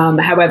it.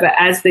 However,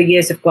 as the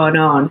years have gone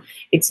on,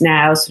 it's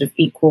now sort of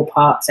equal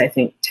parts, I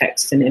think,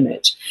 text and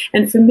image.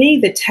 And for me,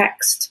 the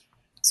text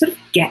sort of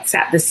gets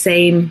at the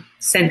same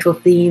central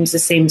themes, the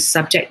same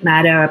subject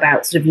matter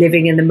about sort of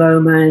living in the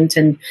moment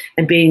and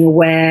being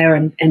aware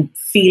and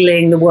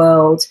feeling the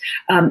world.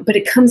 But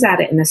it comes at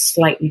it in a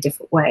slightly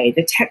different way.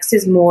 The text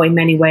is more, in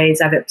many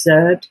ways, I've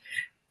observed,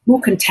 more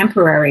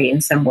contemporary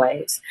in some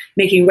ways,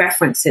 making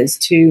references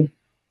to,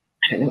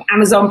 I don't know,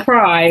 Amazon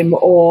Prime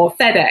or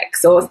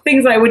FedEx or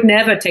things I would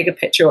never take a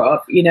picture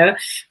of,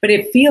 but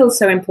it feels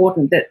so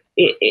important that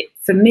it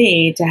for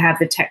me to have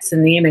the text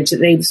and the image, that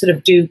they sort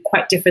of do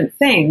quite different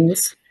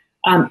things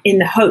in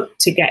the hope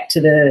to get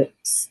to the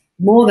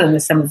more than the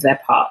sum of their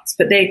parts.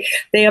 But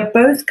they are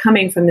both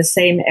coming from the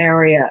same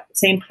area,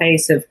 same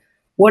place of,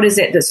 what is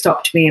it that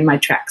stopped me in my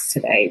tracks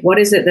today? What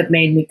is it that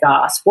made me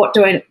gasp? What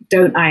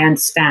don't I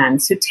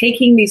understand? So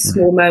taking these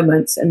small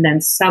moments and then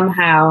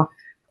somehow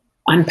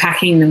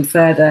unpacking them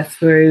further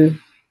through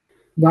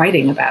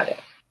writing about it.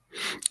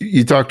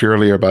 You talked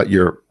earlier about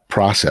your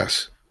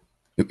process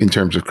in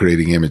terms of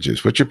creating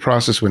images. What's your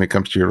process when it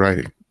comes to your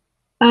writing?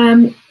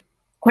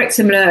 Quite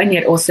similar and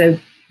yet also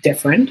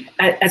different.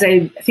 As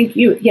I think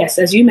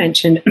as you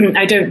mentioned,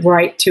 I don't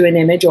write to an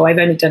image, or I've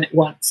only done it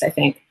once, I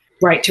think.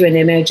 Write to an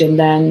image and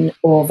then,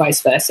 or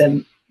vice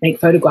versa, make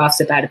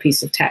photographs about a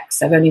piece of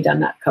text. I've only done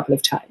that a couple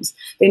of times.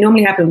 They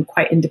normally happen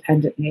quite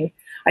independently.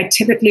 I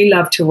typically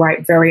love to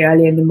write very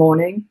early in the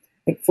morning,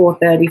 like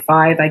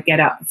 4:35. I get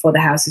up before the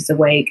house is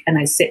awake and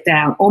I sit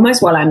down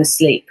almost while I'm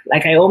asleep.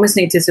 Like I almost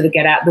need to sort of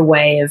get out of the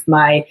way of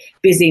my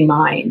busy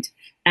mind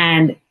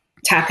and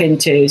tap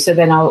into. So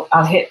then I'll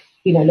hit,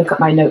 look at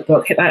my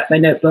notebook, hit out my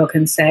notebook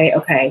and say,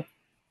 okay,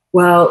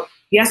 well,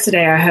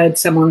 yesterday I heard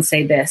someone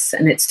say this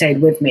and it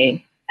stayed with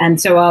me. And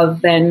so I'll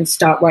then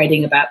start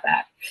writing about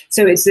that.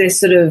 So it's this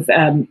sort of,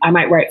 I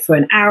might write for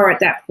an hour at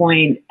that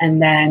point, and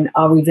then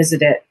I'll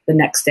revisit it the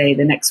next day,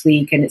 the next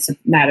week, and it's a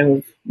matter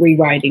of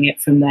rewriting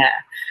it from there.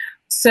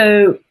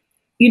 So,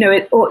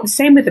 the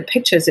same with the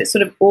pictures. It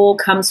sort of all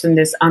comes from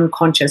this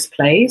unconscious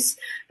place,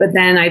 but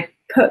then I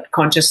put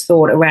conscious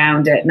thought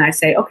around it, and I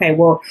say, okay,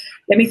 well,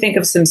 let me think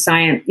of some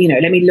science,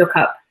 let me look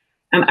up.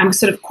 I'm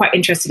sort of quite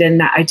interested in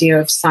that idea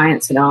of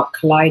science and art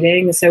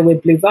colliding. So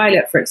with Blue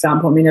Violet, for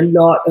example, a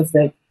lot of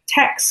the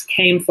text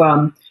came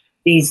from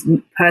these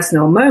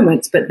personal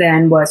moments, but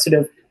then were sort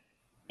of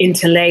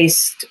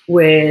interlaced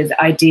with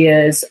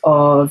ideas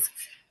of,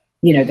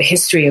 the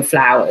history of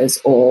flowers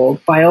or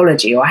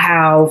biology, or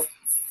how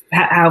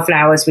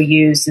flowers were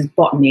used as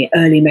botany,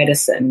 early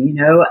medicine,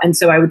 And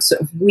so I would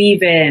sort of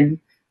weave in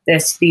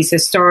these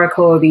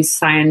historical, these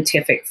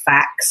scientific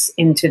facts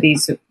into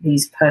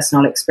these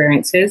personal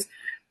experiences.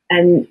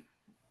 And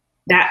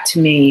that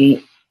to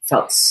me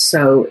felt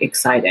so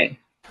exciting.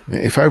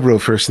 If I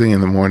wrote first thing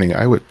in the morning,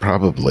 I would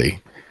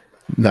probably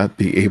not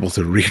be able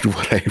to read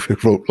what I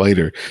wrote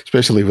later,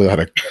 especially without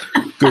a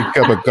good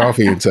cup of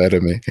coffee inside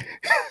of me.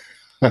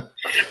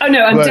 Oh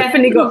no, I've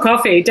definitely got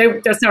coffee.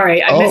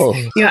 Sorry, I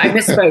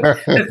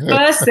misspoke. The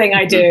first thing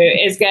I do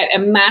is get a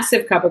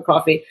massive cup of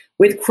coffee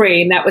with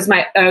cream. That was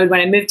my own.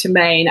 When I moved to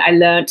Maine, I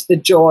learned the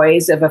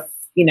joys of a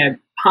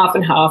half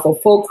and half or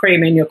full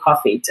cream in your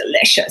coffee.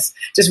 Delicious.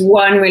 Just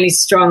one really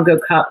strong,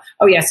 good cup.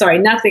 Oh yeah, sorry,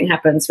 nothing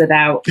happens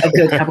without a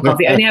good cup of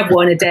coffee. I only have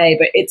one a day,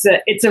 but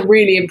it's a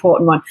really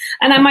important one.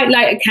 And I might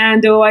light a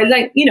candle. I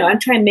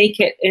try and make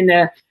it in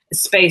a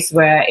space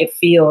where it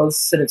feels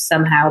sort of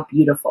somehow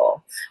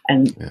beautiful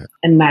and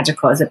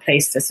magical as a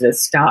place to sort of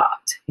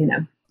start,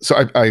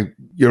 So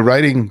you're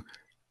writing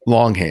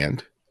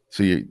longhand.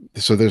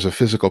 So there's a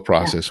physical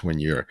process when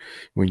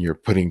you're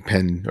putting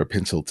pen or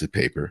pencil to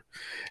paper,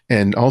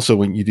 and also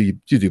when you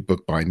do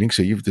bookbinding.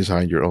 So you've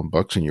designed your own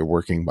books and you're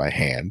working by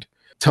hand.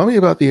 Tell me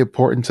about the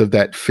importance of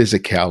that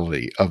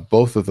physicality of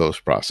both of those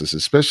processes,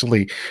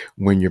 especially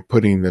when you're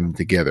putting them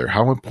together.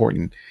 How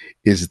important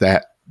is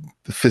that,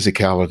 the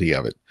physicality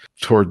of it,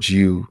 towards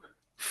you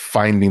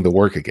finding the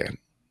work again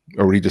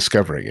or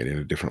rediscovering it in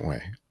a different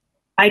way?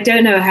 I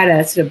don't know how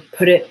to sort of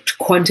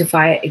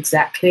quantify it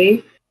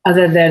exactly,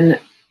 other than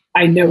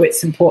I know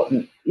it's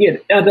important.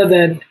 Other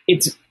than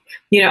it's,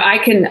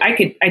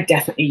 I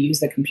definitely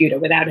use the computer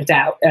without a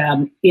doubt.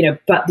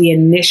 But the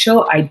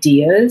initial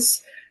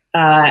ideas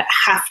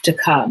have to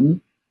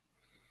come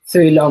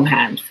through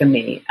longhand for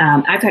me.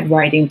 I've had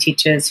writing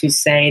teachers who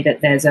say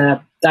that there's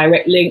a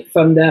direct link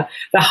from the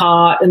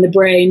heart and the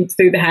brain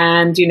through the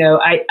hand.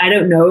 I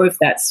don't know if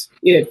that's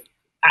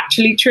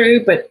actually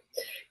true, but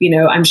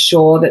I'm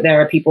sure that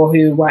there are people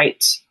who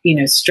write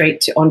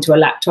straight onto a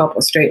laptop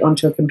or straight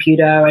onto a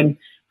computer, and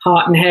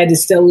heart and head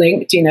is still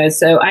linked.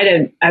 So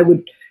I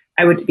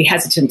would be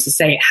hesitant to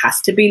say it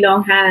has to be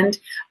longhand.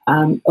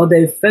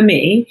 Although for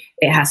me,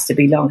 it has to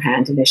be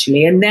longhand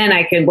initially. And then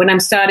when I'm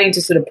starting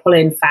to sort of pull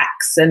in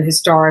facts and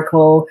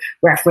historical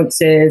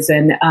references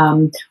and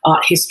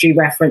art history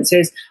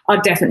references,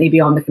 I'll definitely be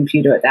on the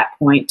computer at that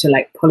point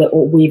to pull it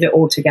or weave it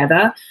all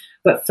together.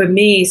 But for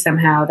me,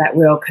 somehow that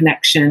real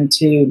connection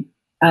to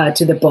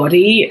the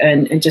body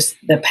and just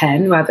the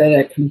pen rather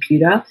than a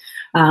computer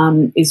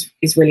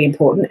is really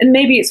important. And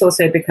maybe it's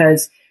also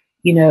because,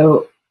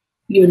 you're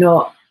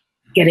not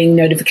getting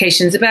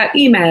notifications about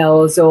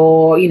emails,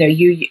 or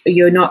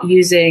you're not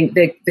using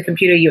the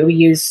computer you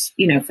use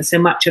for so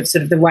much of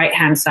sort of the right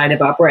hand side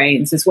of our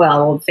brains as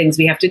well, all the things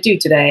we have to do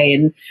today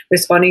and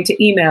responding to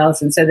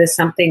emails. And so there's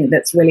something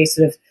that's really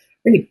sort of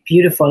really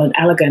beautiful and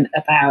elegant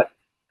about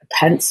a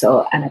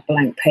pencil and a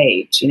blank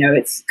page.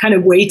 It's kind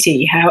of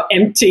weighty how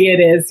empty it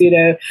is,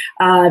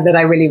 that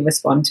I really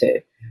respond to.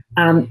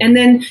 And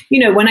then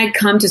when I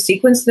come to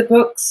sequence the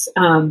books,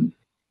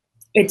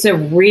 it's a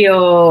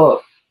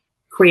real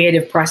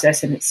creative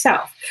process in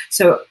itself.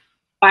 So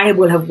I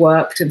will have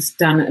worked and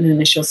done an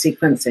initial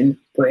sequence in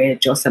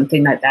Bridge or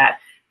something like that,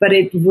 but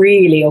it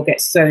really all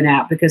gets thrown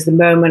out because the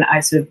moment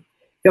I sort of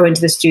go into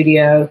the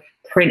studio,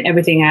 print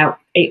everything out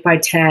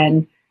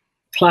 8x10,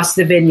 plus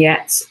the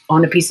vignettes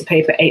on a piece of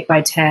paper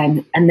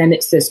 8x10, and then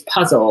it's this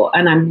puzzle.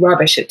 And I'm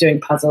rubbish at doing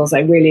puzzles.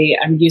 I'm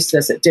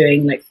useless at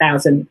doing like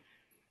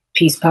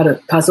 1,000-piece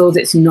puzzles.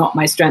 It's not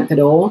my strength at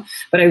all.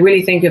 But I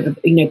really think of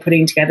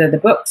putting together the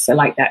books are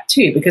like that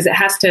too, because it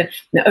has to.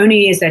 Not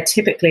only is there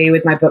typically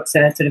with my books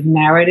a sort of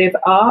narrative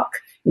arc,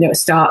 a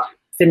start,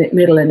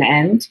 middle, and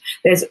end.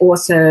 There's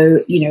also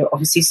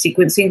obviously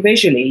sequencing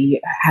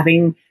visually,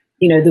 having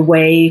the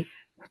way.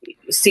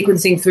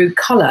 Sequencing through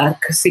color,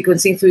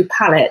 sequencing through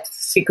palette,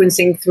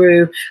 sequencing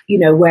through,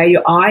 where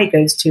your eye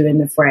goes to in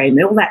the frame,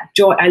 and all that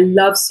joy. I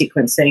love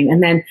sequencing.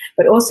 And then,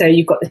 but also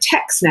you've got the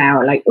text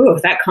now, like, oh,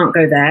 that can't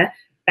go there.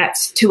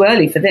 That's too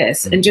early for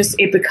this. And just,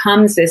 it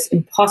becomes this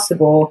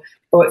impossible,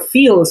 or it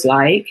feels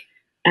like,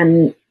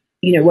 and,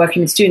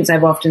 working with students,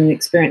 I've often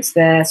experienced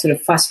their sort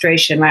of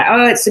frustration, like,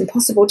 oh, it's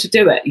impossible to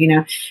do it,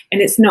 and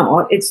it's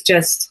not, it's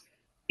just,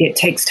 it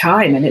takes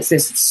time, and it's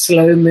this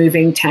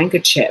slow-moving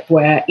tanker ship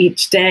where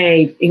each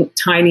day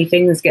tiny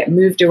things get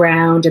moved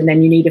around, and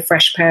then you need a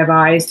fresh pair of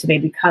eyes to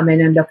maybe come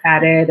in and look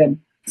at it. And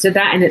so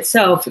that in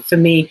itself, for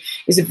me,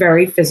 is a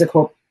very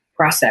physical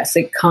process.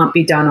 It can't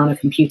be done on a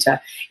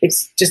computer.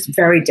 It's just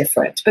very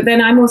different. But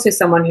then I'm also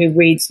someone who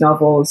reads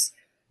novels.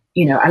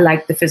 I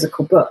like the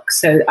physical book,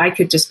 so I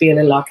could just be a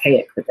little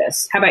archaic with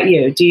this. How about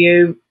you? Do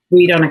you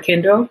read on a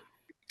Kindle?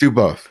 Do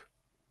both.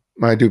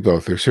 I do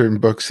both. There's certain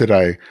books that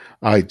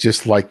I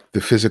just like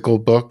the physical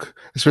book,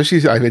 especially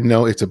if I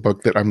know it's a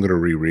book that I'm going to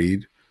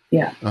reread.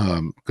 Yeah.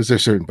 Because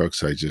there's certain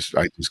books I just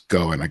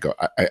go and I go,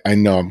 I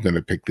know I'm going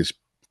to pick this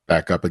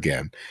back up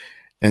again.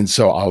 And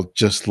so I'll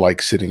just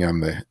like sitting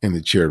in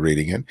the chair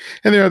reading it.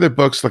 And there are other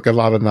books, like a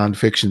lot of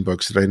nonfiction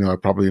books that I know I'm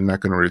probably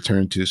not going to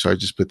return to. So I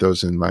just put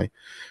those in my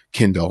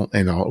Kindle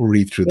and I'll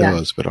read through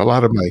those. But a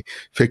lot of my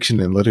fiction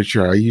and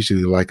literature, I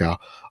usually like a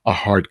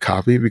hard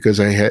copy because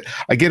I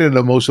get an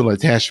emotional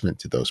attachment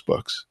to those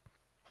books.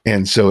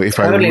 And so if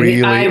totally. I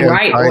really I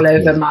write all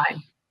over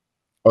mine.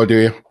 Oh, do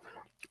you?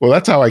 Well,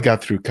 that's how I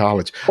got through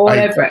college. All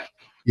over it.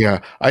 Yeah.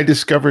 I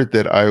discovered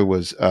that I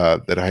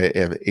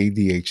have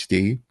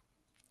ADHD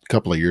a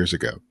couple of years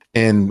ago.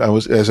 And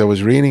as I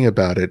was reading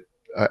about it,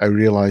 I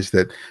realized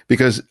that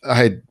because I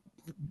had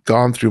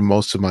gone through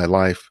most of my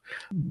life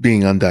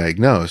being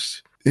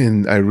undiagnosed,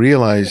 and I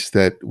realized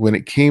that when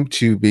it came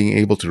to being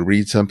able to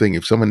read something,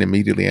 if someone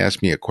immediately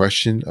asked me a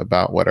question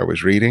about what I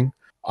was reading,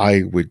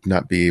 I would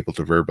not be able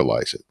to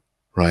verbalize it,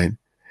 right?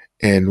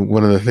 And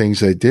one of the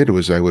things I did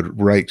was I would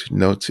write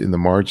notes in the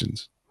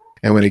margins.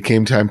 And when it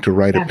came time to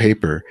write a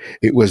paper,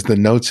 it was the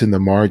notes in the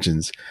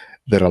margins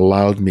that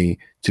allowed me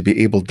to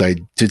be able to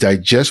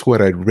digest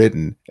what I'd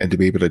written and to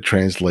be able to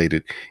translate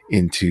it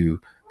into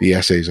the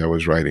essays I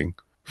was writing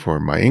for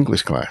my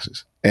English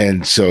classes.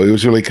 And so it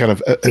was really kind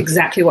of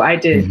exactly what I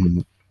do. Mm-hmm.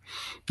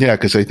 Yeah,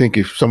 because I think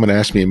if someone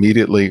asked me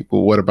immediately,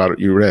 well, what about it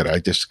you read? I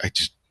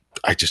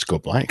just go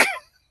blank.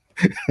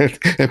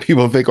 And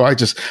people think, oh,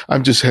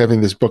 I'm just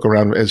having this book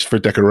around as for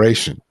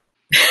decoration.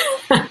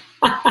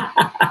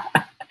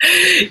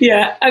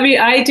 Yeah, I mean,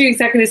 I do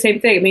exactly the same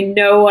thing. I mean,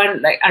 no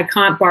one, like, I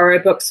can't borrow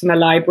books from a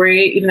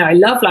library, even though I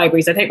love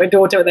libraries. I take my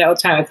daughter there all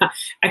the time.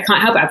 I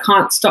can't help it. I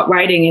can't stop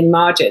writing in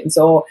margins,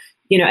 or,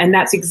 and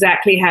that's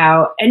exactly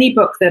how any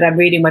book that I'm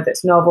reading, whether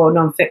it's novel or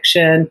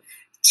nonfiction,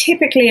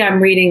 typically I'm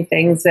reading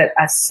things that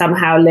are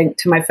somehow linked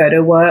to my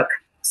photo work,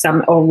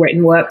 or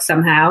written work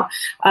somehow.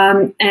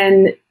 And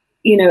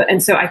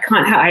so I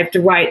can't I have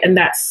to write, and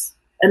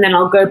then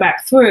I'll go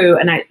back through,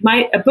 and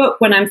a book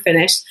when I'm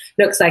finished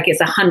looks like it's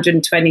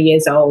 120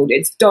 years old.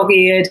 It's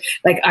dog-eared.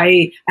 Like,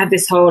 I have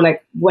this whole,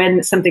 like,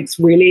 when something's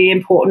really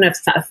important,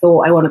 it's a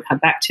thought I want to come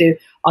back to,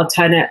 I'll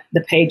turn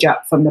the page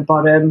up from the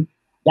bottom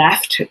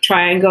left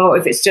triangle.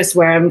 If it's just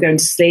where I'm going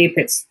to sleep,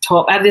 it's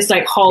top. I have this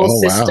like whole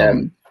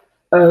system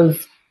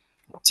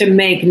to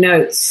make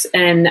notes.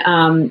 And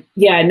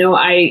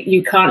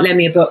you can't lend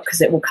me a book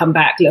because it will come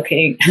back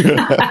looking.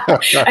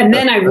 And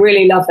then I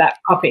really love that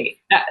copy.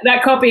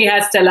 That copy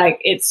has to, like,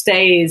 it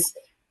stays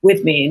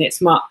with me and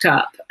it's marked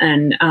up.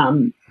 And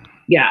I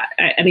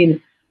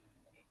mean,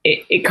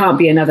 it can't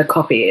be another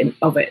copy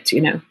of it,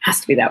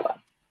 has to be that one.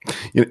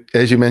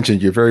 As you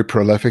mentioned, you're very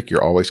prolific.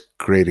 You're always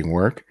creating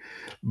work.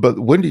 But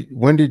when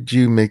did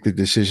you make the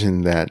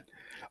decision that,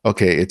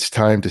 okay, it's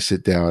time to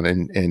sit down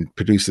and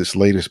produce this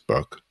latest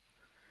book,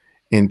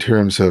 in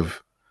terms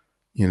of,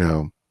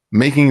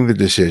 making the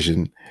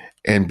decision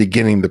and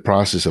beginning the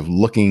process of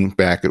looking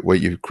back at what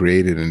you've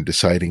created and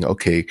deciding,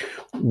 okay,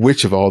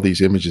 which of all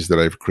these images that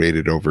I've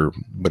created over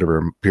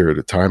whatever period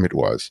of time it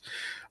was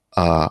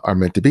are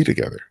meant to be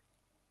together.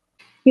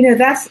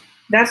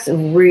 That's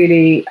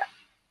really,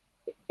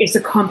 it's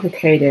a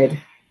complicated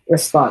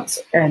response,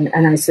 and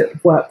I sort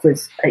of work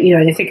with,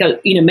 and I think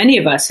many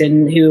of us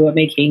who are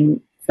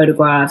making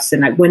photographs,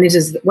 and like, when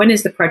is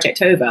the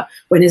project over?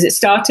 When is it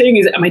starting?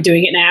 Am I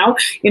doing it now?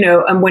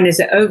 And when is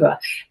it over?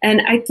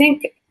 And I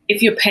think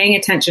if you're paying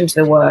attention to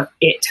the work,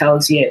 it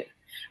tells you.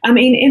 I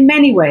mean, in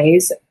many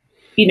ways,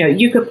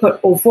 you could put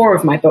all four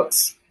of my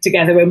books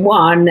together in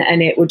one,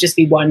 and it would just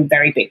be one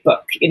very big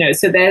book.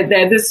 So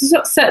there's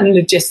a certain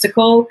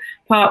logistical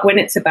part when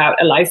it's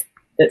about a life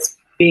that's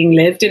being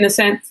lived, in a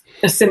sense,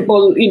 a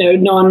simple,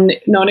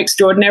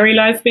 non-extraordinary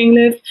life being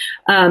lived,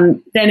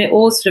 then it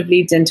all sort of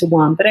leads into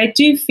one. But I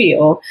do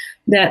feel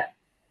that,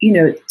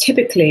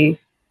 typically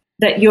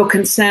that you're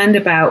concerned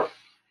about,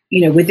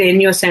 within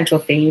your central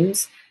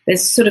themes,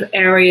 there's sort of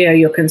area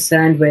you're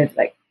concerned with,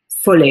 like,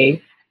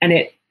 fully. And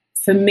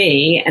for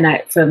me, and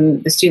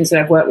from the students that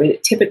I've worked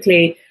with,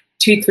 typically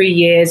 2-3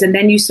 years, and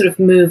then you sort of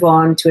move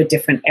on to a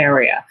different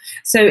area.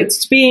 So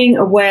it's being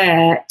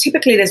aware.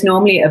 Typically, there's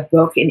normally a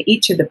book in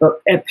each of the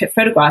a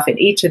photograph in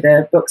each of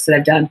the books that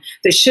I've done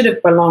that should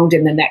have belonged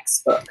in the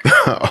next book,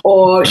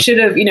 or should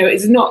have,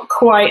 it's not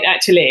quite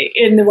actually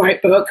in the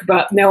right book,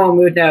 but no one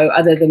would know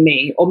other than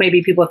me. Or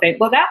maybe people think,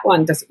 well, that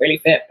one doesn't really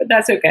fit, but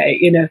that's okay.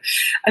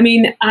 I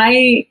mean,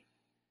 I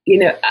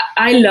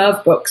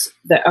love books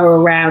that are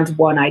around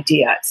one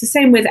idea. It's the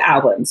same with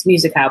albums,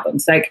 music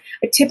albums. Like,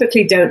 I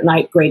typically don't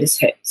like greatest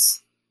hits.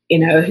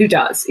 Who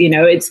does?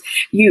 It's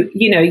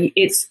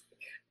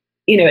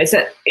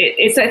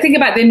I think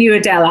about the new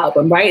Adele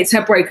album, right? It's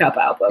her breakup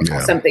album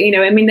or something.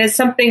 I mean, there's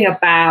something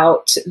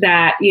about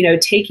that.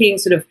 Taking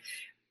sort of,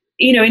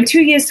 in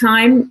 2 years'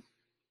 time,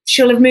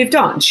 she'll have moved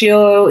on.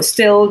 She'll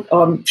still,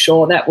 I'm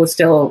sure that will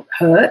still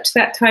hurt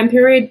that time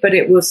period, but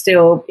it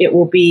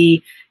will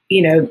be,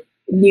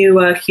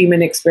 newer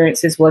human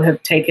experiences will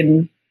have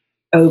taken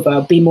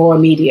over, be more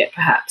immediate,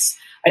 perhaps.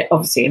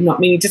 Obviously, I'm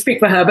not meaning to speak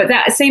for her, but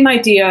that same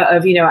idea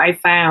of, I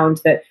found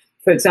that,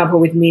 for example,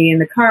 with me in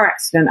the car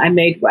accident, I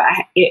made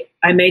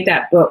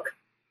that book.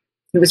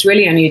 It was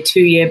really only a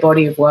 2-year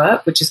body of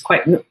work, which is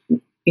quite,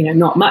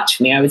 not much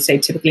for me. I would say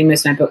typically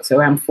most of my books are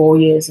around 4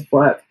 years of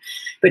work,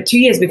 but 2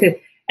 years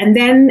and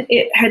then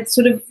it had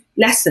sort of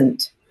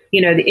lessened.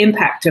 The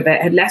impact of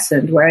it had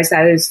lessened, whereas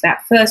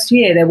that first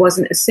year, there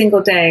wasn't a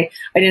single day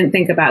I didn't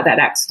think about that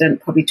accident,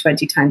 probably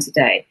 20 times a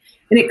day.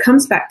 And it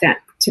comes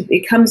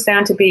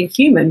down to being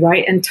human,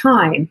 right? And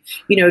time.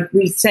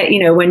 We say,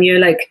 when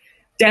you're like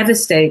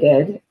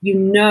devastated,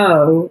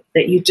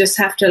 that you just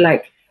have to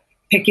like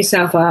pick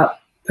yourself up,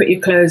 put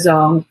your clothes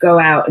on, go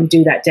out and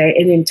do that day.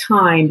 And in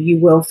time, you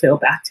will feel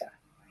better.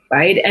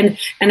 Right. And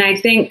I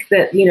think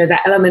that,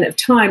 that element of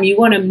time, you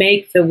want to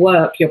make the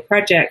work, your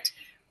project,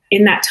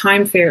 in that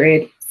time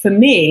period, for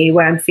me,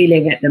 where I'm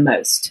feeling it the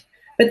most.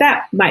 But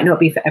that might not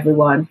be for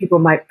everyone. People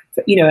might,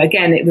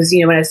 again, it was,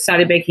 when I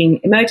started making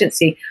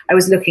Emergency, I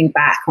was looking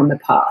back on the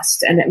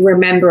past and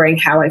remembering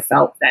how I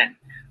felt then.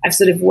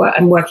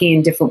 I'm working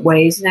in different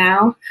ways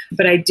now,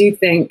 but I do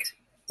think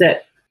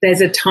that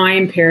there's a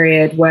time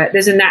period where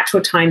there's a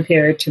natural time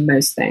period to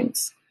most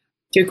things.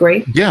 Do you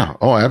agree? Yeah.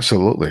 Oh,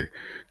 absolutely.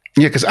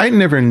 Yeah. Cause I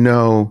never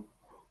know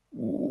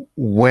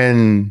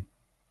when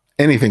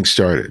anything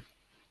started.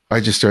 I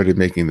just started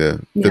making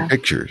the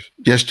pictures.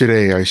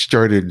 Yesterday, I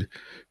started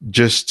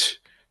just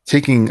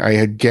I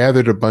had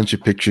gathered a bunch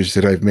of pictures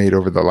that I've made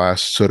over the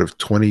last sort of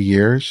 20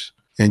 years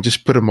and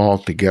just put them all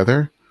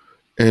together.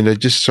 And I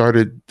just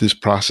started this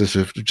process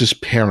of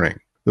just pairing.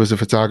 There was a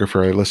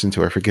photographer I listened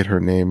to, I forget her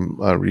name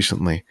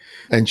recently,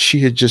 and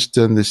she had just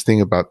done this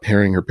thing about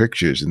pairing her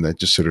pictures, and that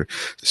just sort of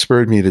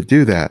spurred me to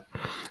do that.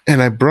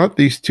 And I brought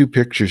these two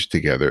pictures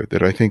together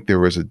that I think there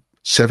was a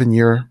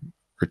 7-year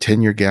or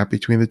 10-year gap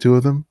between the two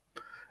of them.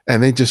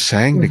 And they just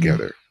sang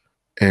together.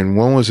 And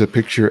one was a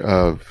picture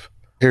of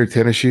a pair of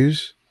tennis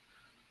shoes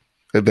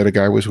that a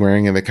guy was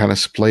wearing, and they kind of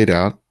splayed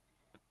out.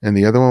 And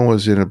the other one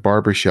was in a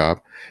barber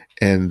shop,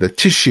 and the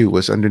tissue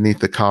was underneath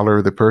the collar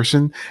of the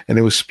person, and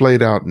it was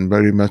splayed out in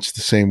very much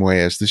the same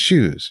way as the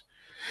shoes.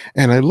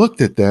 And I looked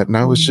at that, and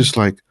I was just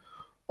like,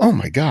 oh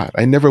my God,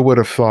 I never would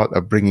have thought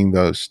of bringing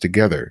those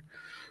together.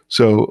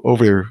 So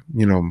over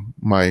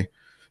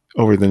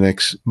the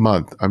next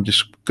month, I'm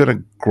just going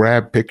to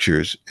grab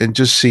pictures and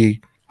just see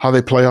how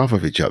they play off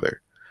of each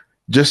other,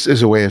 just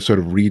as a way of sort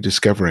of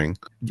rediscovering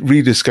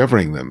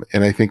them.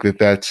 And I think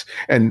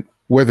and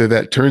whether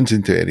that turns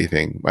into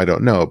anything, I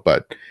don't know,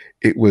 but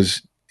it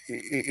was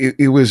an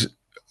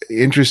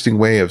interesting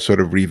way of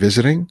sort of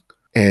revisiting,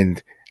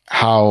 and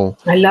how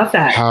I love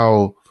that,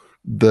 how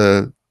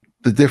the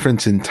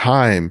difference in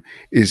time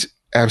is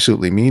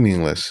absolutely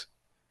meaningless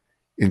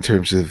in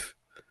terms of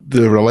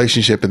the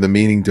relationship and the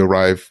meaning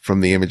derived from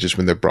the images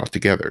when they're brought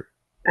together.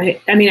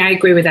 I mean, I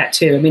agree with that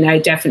too. I mean, I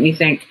definitely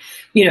think,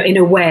 in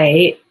a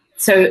way,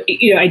 so,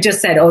 I just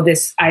said,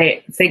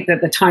 I think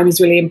that the time is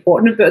really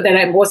important, but then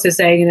I'm also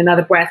saying in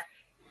another breath,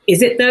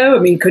 is it though? I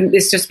mean, couldn't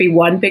this just be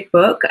one big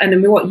book? And I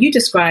mean, what you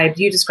described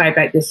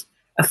like this,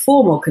 a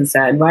formal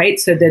concern, right?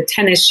 So the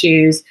tennis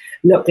shoes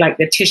look like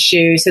the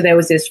tissue. So there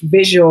was this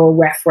visual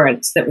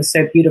reference that was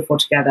so beautiful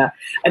together.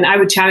 And I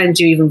would challenge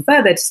you even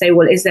further to say,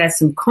 well, is there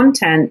some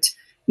content,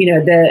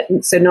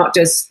 so not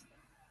just,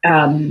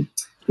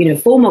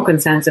 formal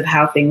concerns of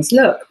how things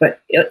look,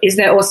 but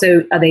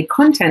are they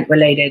content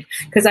related?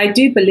 Because I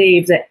do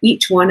believe that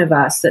each one of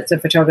us that's a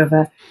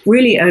photographer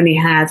really only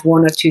has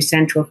one or two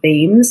central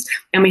themes,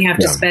 and we have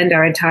to spend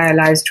our entire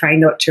lives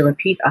trying not to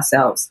repeat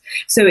ourselves.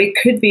 So it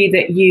could be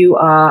that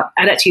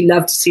I'd actually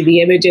love to see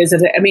the images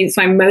of it. I mean, it's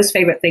my most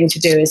favorite thing to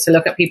do is to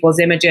look at people's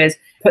images,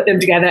 put them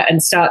together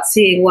and start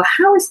seeing, well,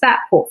 how is that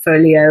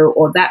portfolio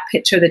or that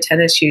picture of the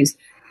tennis shoes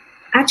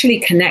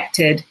actually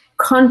connected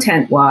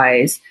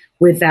content-wise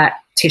with that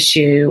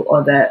tissue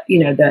or the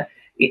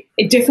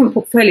different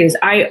portfolios.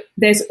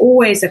 There's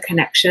always a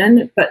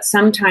connection, but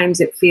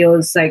sometimes it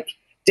feels like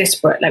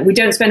disparate. Like we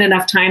don't spend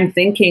enough time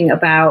thinking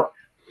about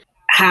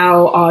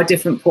how our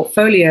different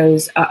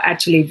portfolios are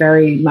actually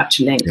very much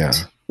linked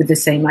with the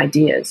same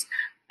ideas.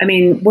 I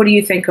mean, what do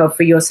you think of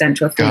for your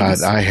central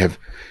themes? God,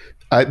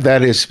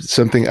 that is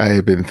something I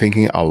have been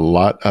thinking a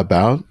lot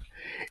about,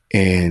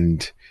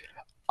 and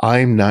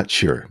I'm not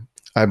sure.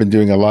 I've been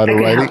doing a lot of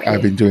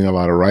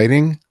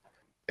writing.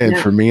 And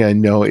for me, I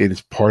know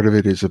part of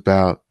it is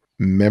about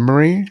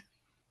memory,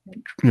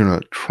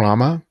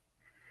 trauma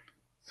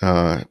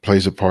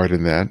plays a part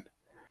in that.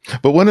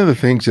 But one of the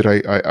things that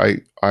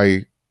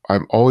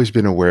I've always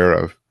been aware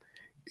of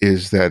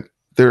is that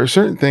there are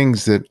certain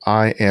things that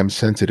I am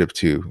sensitive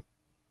to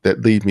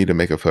that lead me to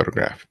make a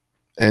photograph.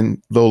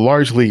 And though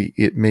largely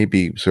it may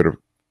be sort of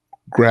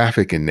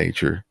graphic in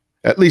nature,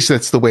 at least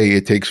that's the way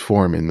it takes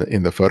form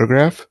in the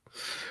photograph.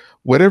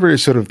 Whatever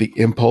is sort of the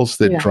impulse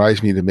that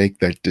drives me to make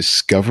that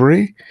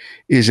discovery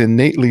is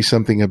innately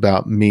something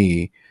about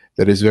me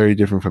that is very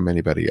different from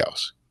anybody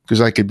else. Because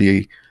I could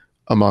be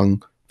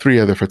among 3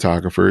 other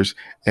photographers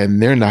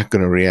and they're not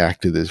going to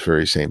react to this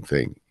very same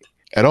thing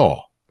at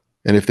all.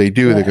 And if they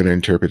do, they're going to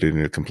interpret it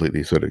in a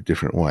completely sort of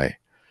different way.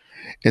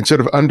 And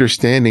sort of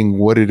understanding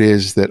what it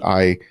is that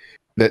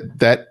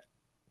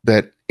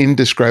that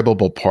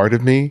indescribable part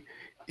of me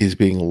is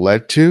being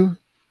led to.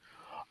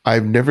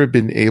 I've never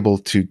been able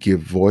to give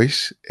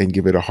voice and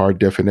give it a hard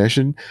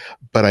definition,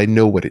 but I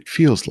know what it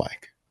feels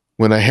like.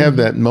 When I have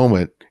that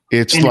moment,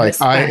 it's like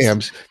I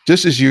am,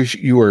 just as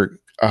you are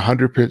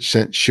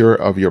 100% sure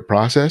of your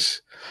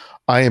process,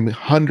 I am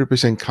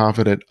 100%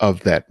 confident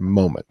of that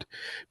moment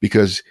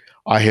because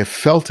I have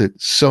felt it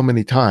so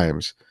many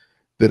times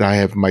that I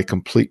have my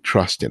complete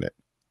trust in it.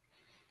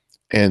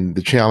 And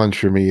the challenge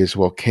for me is,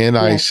 well, can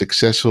I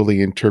successfully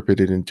interpret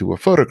it into a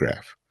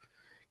photograph?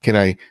 Can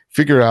I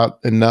figure out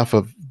enough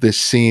of this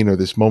scene or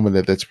this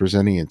moment that's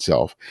presenting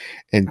itself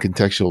and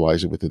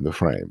contextualize it within the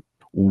frame?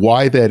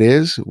 Why that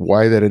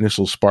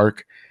initial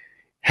spark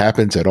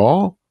happens at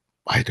all,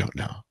 I don't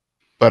know.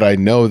 But I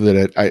know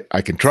that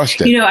I can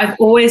trust it. I've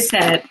always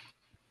said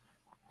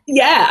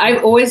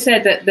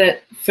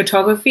that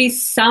photography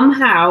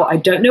somehow, I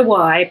don't know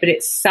why, but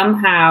it's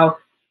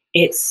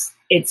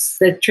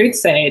the truth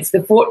say, it's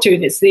the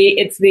fortune, it's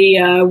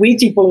the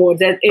Ouija board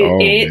that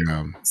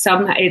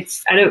somehow I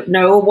don't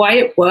know why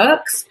it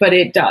works, but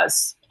it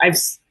does.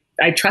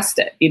 I trust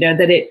it,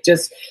 that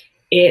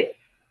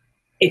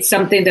it's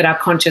something that our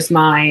conscious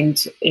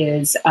mind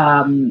is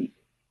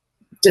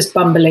just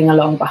bumbling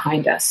along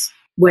behind us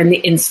when the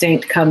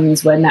instinct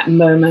comes, when that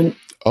moment.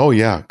 Oh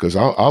yeah. Cause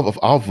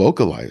I'll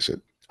vocalize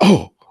it.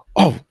 Oh,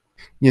 I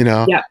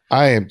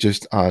am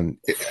just on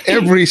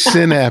every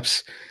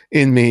synapse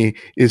in me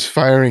is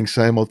firing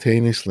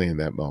simultaneously in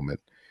that moment.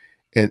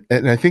 And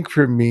I think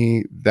for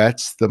me,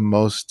 that's the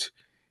most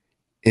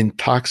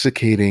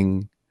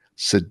intoxicating,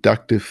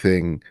 seductive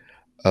thing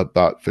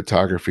about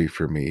photography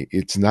for me.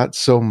 It's not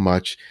so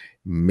much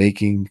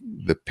making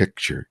the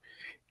picture,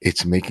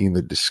 it's making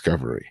the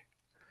discovery.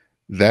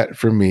 That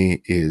for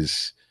me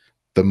is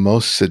the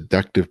most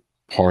seductive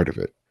part of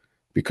it,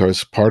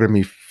 because part of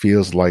me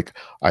feels like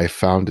I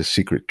found a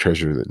secret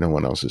treasure that no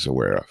one else is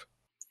aware of.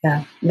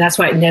 Yeah, and that's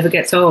why it never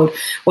gets old.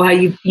 Well,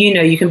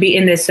 you can be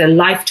in this a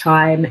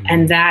lifetime,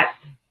 and that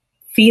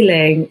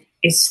feeling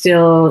is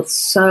still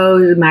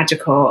so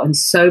magical and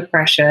so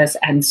precious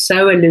and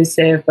so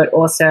elusive, but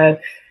also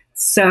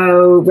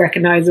so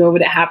recognizable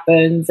when it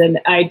happens. And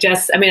I'm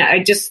just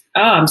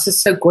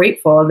so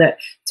grateful that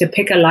to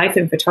pick a life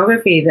in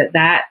photography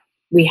that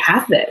we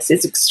have this.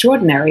 It's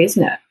extraordinary,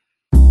 isn't it?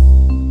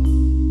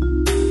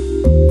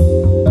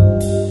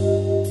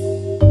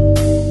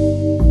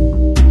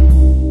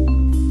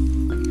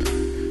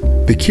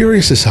 The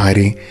Curious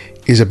Society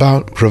is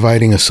about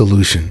providing a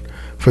solution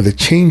for the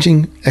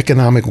changing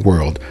economic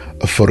world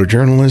of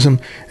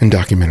photojournalism and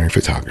documentary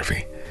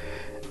photography.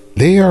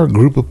 They are a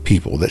group of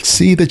people that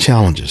see the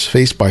challenges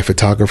faced by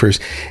photographers,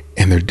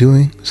 and they're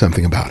doing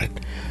something about it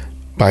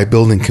by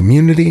building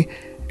community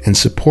and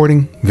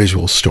supporting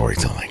visual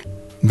storytelling.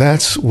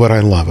 That's what I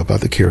love about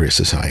the Curious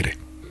Society,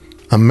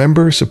 a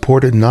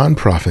member-supported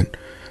nonprofit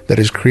that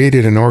has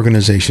created an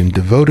organization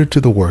devoted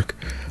to the work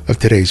of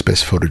today's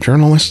best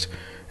photojournalists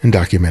and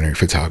documentary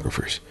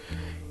photographers.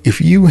 If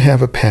you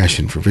have a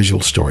passion for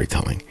visual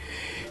storytelling,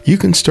 you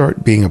can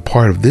start being a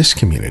part of this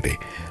community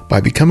by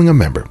becoming a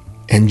member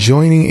and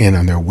joining in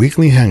on their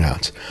weekly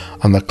hangouts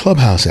on the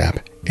Clubhouse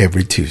app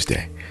every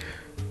Tuesday.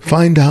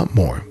 Find out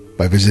more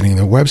by visiting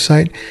their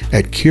website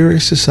at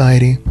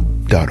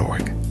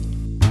curioussociety.org.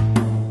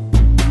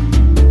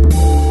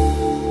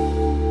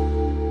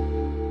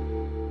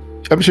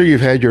 I'm sure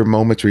you've had your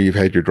moments where you've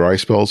had your dry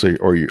spells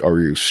or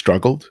you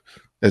struggled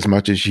as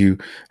much as you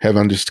have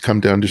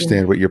come to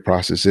understand what your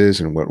process is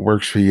and what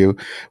works for you,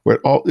 where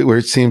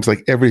it seems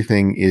like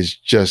everything is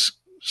just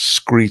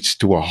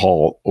screeched to a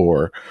halt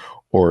or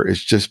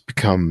it's just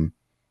become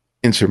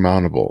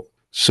insurmountable.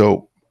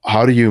 So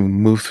how do you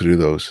move through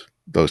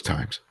those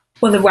times?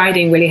 Well, the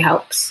writing really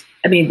helps.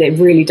 I mean, it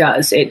really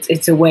does.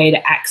 It's a way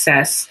to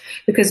access,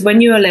 because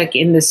when you're like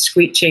in the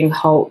screeching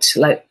halt,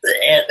 like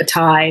at the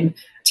time,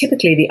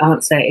 typically the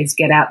answer is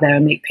get out there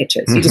and make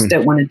pictures. You just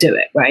don't want to do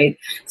it, right?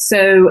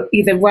 So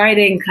either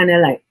writing kind of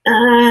like,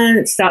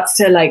 it starts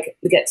to like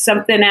get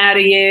something out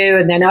of you,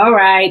 and then, all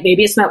right,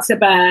 maybe it's not so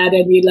bad.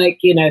 And you like,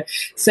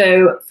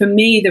 so for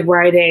me, the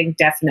writing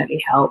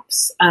definitely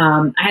helps.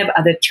 I have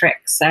other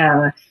tricks.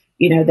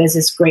 There's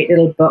this great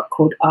little book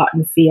called Art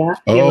and Fear.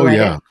 Oh,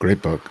 yeah.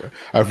 Great book.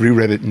 I've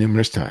reread it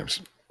numerous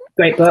times.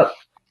 Great book.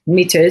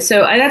 Me too.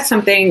 So that's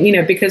something,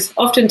 because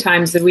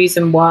oftentimes the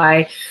reason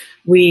why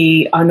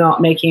we are not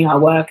making our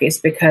work is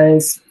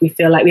because we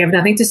feel like we have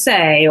nothing to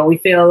say, or we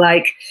feel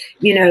like,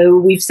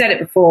 we've said it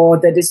before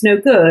that it's no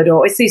good,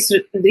 or it's this,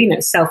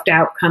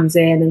 self-doubt comes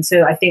in. And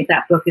so I think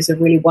that book is a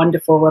really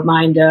wonderful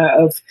reminder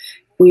of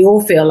we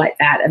all feel like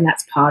that, and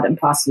that's part and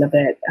parcel of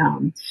it.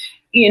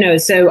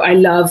 So I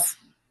love,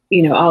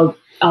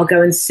 I'll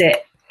go and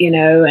sit,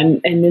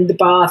 and in the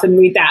bath and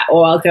read that,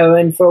 or I'll go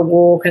in for a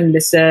walk and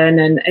listen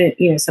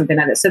and something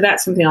like that. So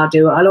that's something I'll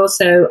do. I'll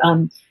also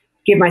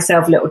give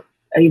myself a little,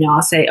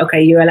 I'll say,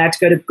 okay, you're allowed to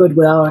go to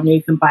Goodwill and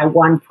you can buy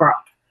one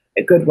prop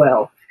at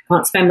Goodwill.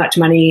 Can't spend much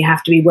money. You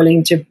have to be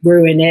willing to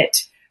ruin it,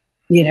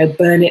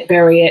 burn it,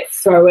 bury it,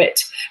 throw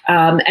it.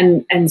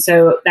 And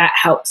so that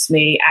helps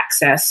me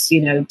access,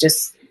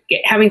 just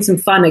having some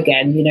fun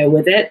again,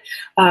 with it.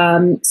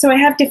 So I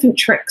have different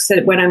tricks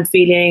that when I'm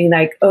feeling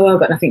like, I've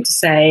got nothing to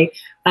say,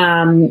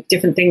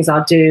 different things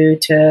I'll do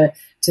to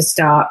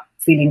start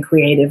feeling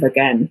creative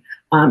again.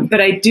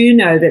 But I do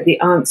know that the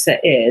answer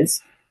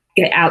is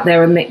get out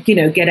there and make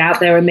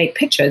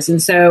pictures. And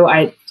so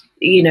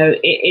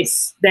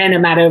it's then a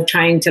matter of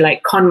trying to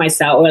like con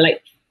myself or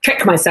like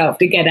trick myself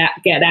to get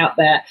out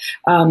there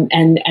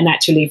and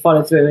actually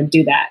follow through and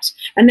do that.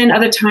 And then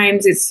other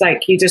times it's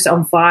like you're just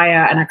on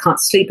fire and I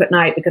can't sleep at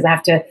night because I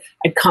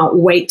can't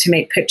wait to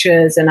make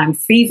pictures and I'm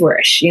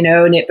feverish,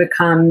 and it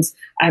becomes,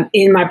 I'm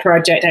in my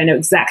project. I know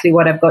exactly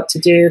what I've got to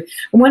do.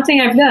 And one thing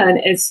I've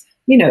learned is,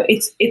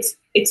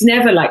 it's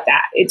never like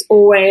that. It's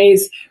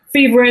always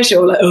feverish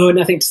or like,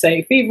 nothing to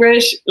say,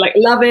 feverish, like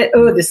love it.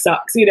 This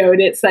sucks,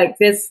 and it's like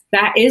this,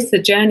 that is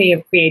the journey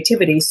of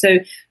creativity. So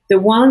the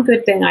one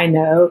good thing I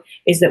know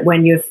is that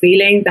when you're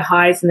feeling the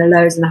highs and the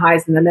lows and the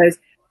highs and the lows,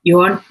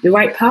 you're on the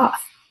right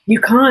path.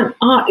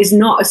 Art is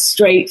not a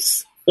straight,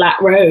 flat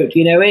road,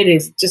 it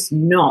is just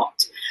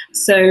not.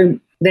 So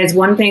there's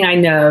one thing I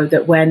know,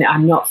 that when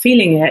I'm not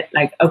feeling it,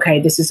 like,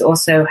 okay, this is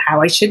also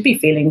how I should be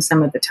feeling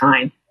some of the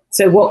time.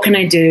 So what can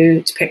I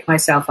do to pick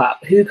myself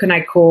up? Who can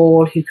I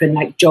call? Who can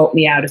like jolt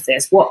me out of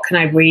this? What can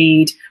I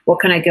read? What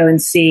can I go and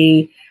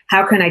see?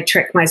 How can I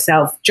trick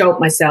myself,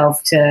 jolt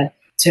myself to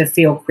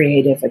feel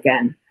creative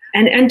again?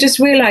 And just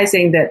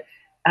realizing that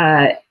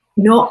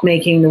not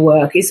making the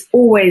work is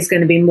always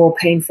going to be more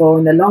painful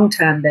in the long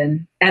term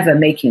than ever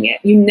making it.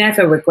 You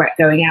never regret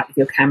going out with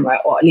your camera,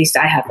 or at least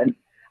I haven't.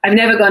 I've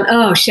never gone,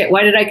 oh shit,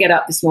 why did I get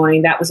up this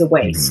morning? That was a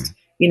waste.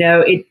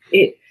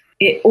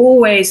 It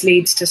always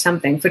leads to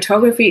something.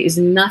 Photography is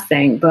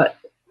nothing but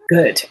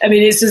good. I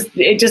mean,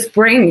 it just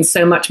brings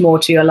so much more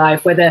to your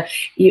life, whether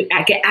you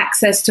get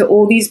access to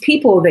all these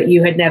people that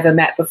you had never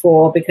met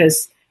before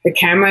because the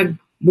camera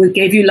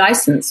gave you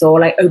license, or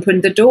like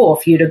opened the door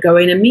for you to go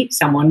in and meet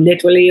someone,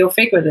 literally or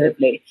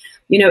figuratively.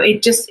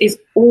 It just is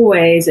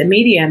always a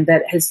medium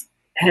that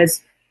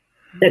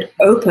that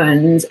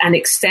opens and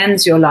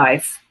extends your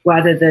life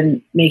rather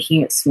than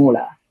making it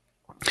smaller.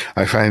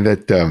 I find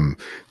that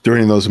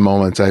during those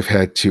moments, I've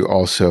had to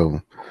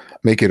also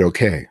make it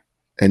okay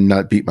and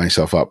not beat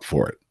myself up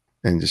for it,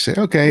 and just say,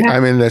 okay, yeah.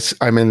 I'm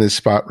in this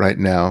spot right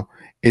now.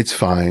 It's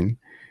fine.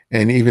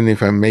 And even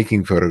if I'm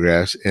making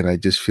photographs and I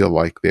just feel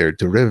like they're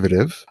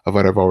derivative of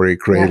what I've already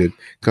created,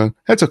 going,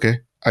 that's okay.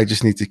 I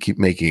just need to keep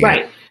making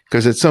it,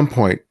 because at some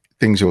point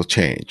things will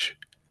change,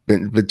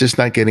 but just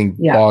not getting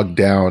bogged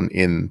down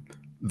in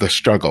the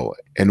struggle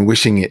and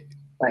wishing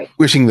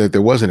that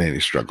there wasn't any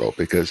struggle,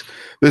 because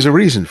there's a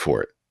reason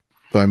for it,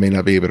 but I may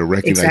not be able to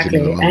recognize it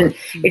in the moment.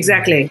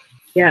 Exactly.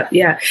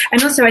 Yeah.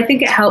 And also I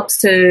think it helps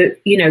to,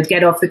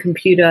 get off the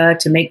computer,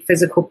 to make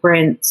physical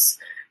prints,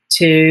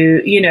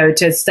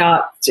 to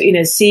start,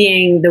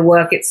 seeing the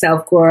work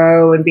itself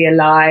grow and be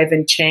alive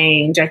and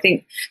change. I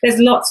think there's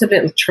lots of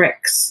little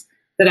tricks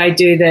that I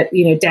do that,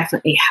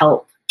 definitely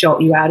help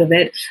jolt you out of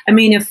it. I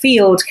mean, a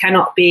field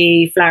cannot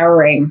be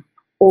flowering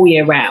all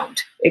year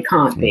round. It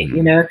can't be,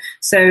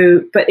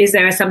 So, but is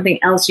there something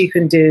else you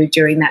can do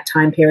during that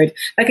time period?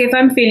 Like if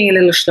I'm feeling a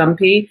little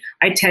schlumpy,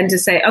 I tend to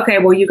say, okay,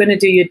 well, you're going to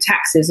do your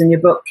taxes and your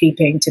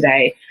bookkeeping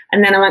today.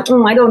 And then I'm like,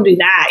 I don't do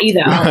that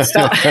either. I'll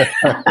stop.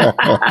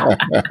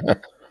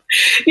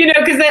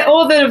 Because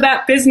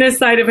that business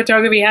side of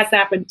photography has to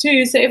happen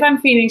too. So if I'm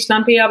feeling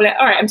schlumpy, I'll be like,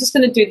 all right, I'm just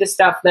going to do the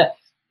stuff that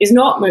is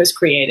not most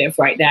creative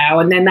right now.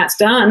 And then that's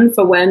done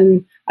for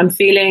when I'm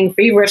feeling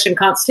feverish and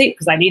can't sleep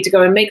because I need to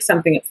go and make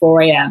something at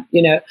 4 a.m.,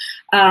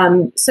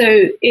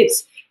 So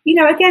it's,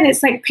 again,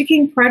 it's like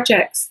picking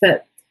projects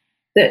that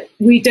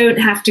we don't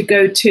have to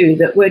go to,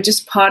 that we're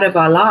just part of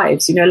our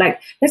lives, like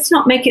let's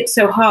not make it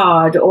so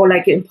hard or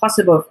like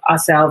impossible for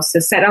ourselves to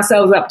set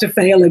ourselves up to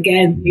fail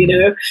again,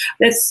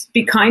 Let's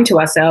be kind to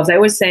ourselves. I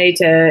always say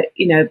to,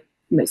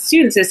 my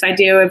students, this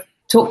idea of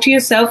talk to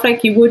yourself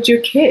like you would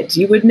your kid.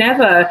 You would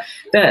never,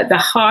 the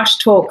harsh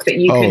talk that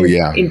you can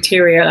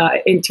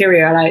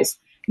interiorize,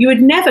 you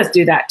would never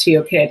do that to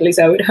your kid. At least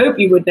I would hope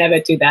you would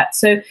never do that.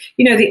 So,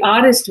 the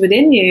artist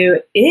within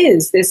you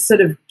is this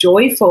sort of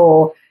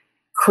joyful,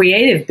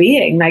 creative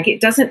being. Like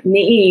it doesn't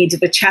need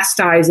the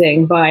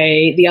chastising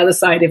by the other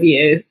side of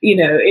you.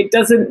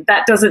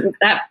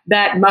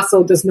 That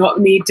muscle does not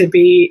need to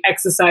be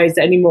exercised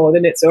any more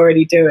than it's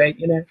already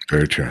doing,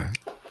 Very true.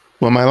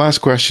 Well, my last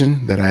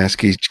question that I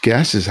ask each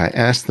guest is I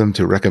ask them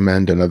to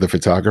recommend another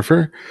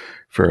photographer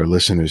for our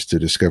listeners to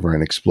discover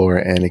and explore,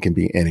 and it can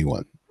be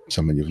anyone,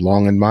 someone you've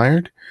long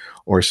admired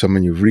or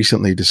someone you've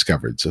recently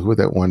discovered. So who would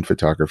that one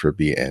photographer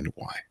be and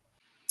why?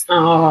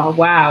 Oh,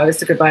 wow.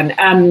 That's a good one.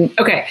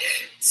 Okay.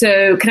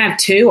 So can I have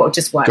two or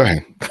just one? Go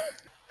ahead.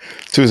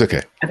 Two is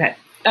okay. Okay.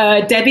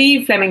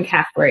 Debbie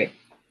Fleming-Caffrey.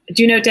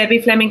 Do you know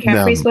Debbie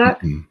Fleming-Caffrey's work?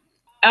 Mm-hmm.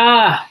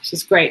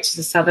 She's great. She's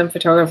a Southern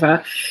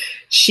photographer.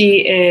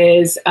 She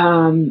is,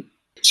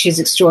 she's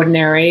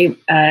extraordinary,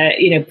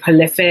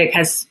 prolific,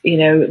 has,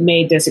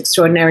 made this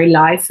extraordinary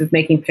life of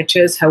making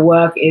pictures. Her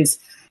work is,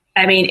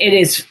 it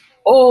is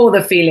all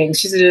the feelings.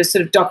 She's a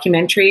sort of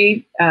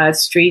documentary,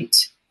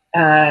 street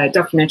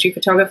documentary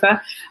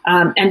photographer,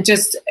 and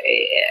just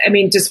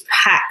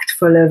packed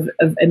full of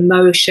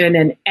emotion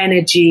and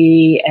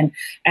energy and,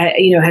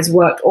 has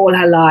worked all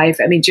her life.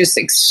 Just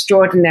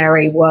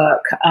extraordinary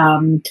work,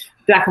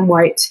 black and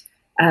white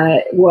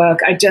work.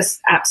 I just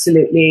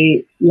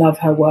absolutely love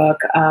her work.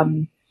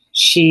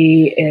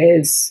 She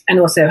is, and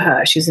also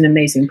she's an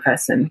amazing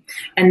person.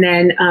 And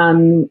then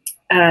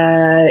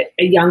a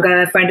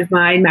younger friend of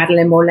mine,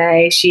 Madeleine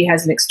Morlaix, she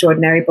has an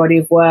extraordinary body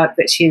of work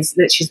that she's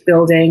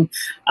building.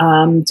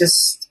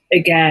 Just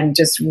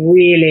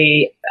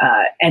really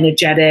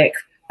energetic,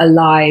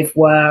 alive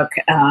work,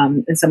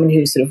 and someone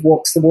who sort of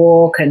walks the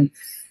walk and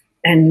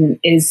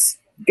is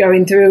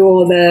going through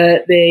all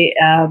the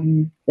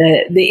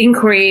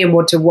inquiry and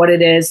what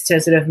it is to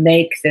sort of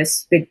make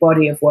this big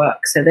body of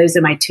work. So those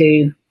are my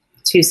two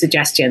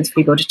suggestions for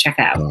people to check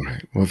out. All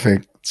right. Well,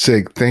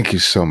 Cig, thank you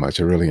so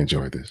much. I really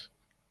enjoyed this.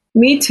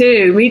 Me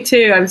too.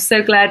 I'm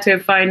so glad to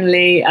have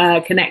finally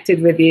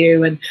connected with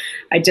you, and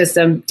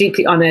I'm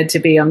deeply honored to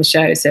be on the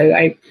show. So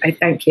I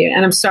thank you.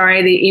 And I'm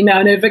sorry the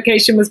email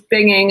notification was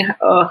binging.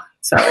 Oh,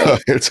 sorry.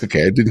 It's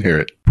okay. I didn't hear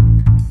it.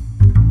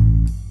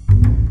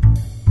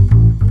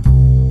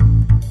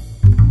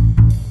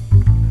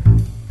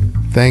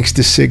 Thanks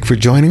to Cig for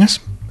joining us.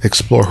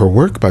 Explore her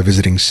work by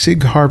visiting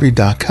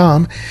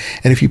cigharvey.com.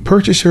 And if you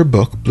purchase her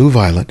book, Blue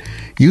Violet,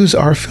 use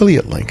our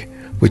affiliate link,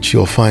 which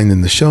you'll find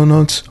in the show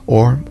notes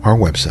or our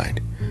website.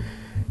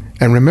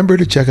 And remember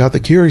to check out the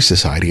Curious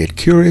Society at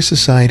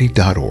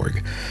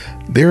curioussociety.org.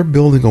 They're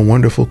building a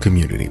wonderful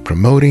community,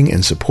 promoting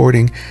and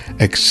supporting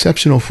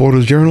exceptional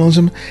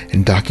photojournalism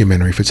and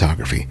documentary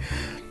photography.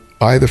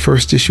 Buy the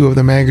first issue of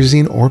the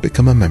magazine or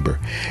become a member.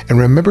 And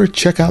remember,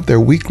 check out their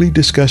weekly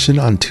discussion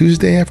on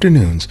Tuesday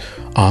afternoons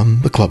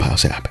on the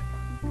Clubhouse app.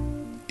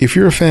 If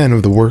you're a fan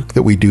of the work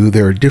that we do,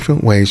 there are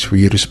different ways for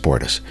you to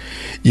support us.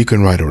 You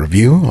can write a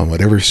review on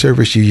whatever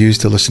service you use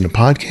to listen to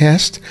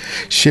podcasts,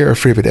 share a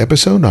favorite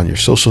episode on your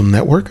social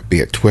network,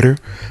 be it Twitter,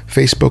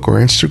 Facebook, or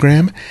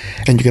Instagram,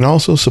 and you can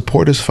also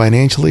support us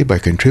financially by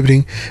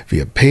contributing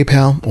via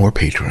PayPal or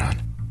Patreon.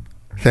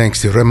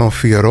 Thanks to Remo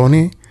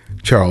Fioroni,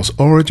 Charles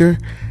Origer,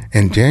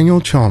 and Daniel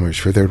Chalmers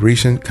for their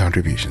recent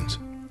contributions.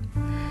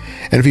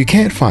 And if you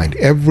can't find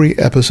every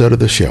episode of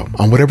the show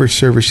on whatever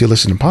service you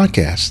listen to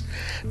podcasts,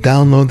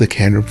 download the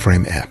Candid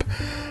Frame app,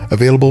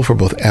 available for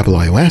both Apple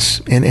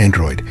iOS and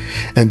Android.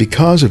 And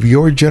because of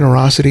your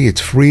generosity,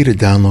 it's free to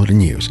download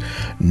and use.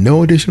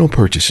 No additional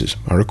purchases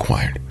are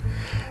required.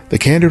 The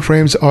Candid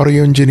Frame's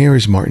audio engineer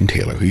is Martin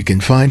Taylor, who you can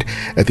find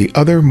at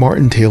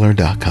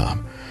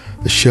theothermartintaylor.com.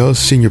 The show's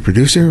senior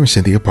producer is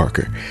Cynthia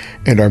Parker,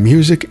 and our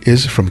music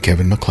is from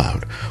Kevin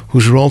MacLeod,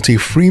 whose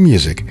royalty-free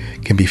music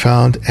can be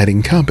found at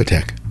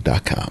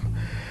Incompetech.com.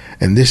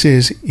 And this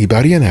is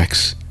Ibarian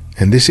X,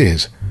 and this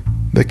is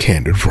The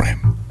Candid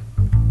Frame.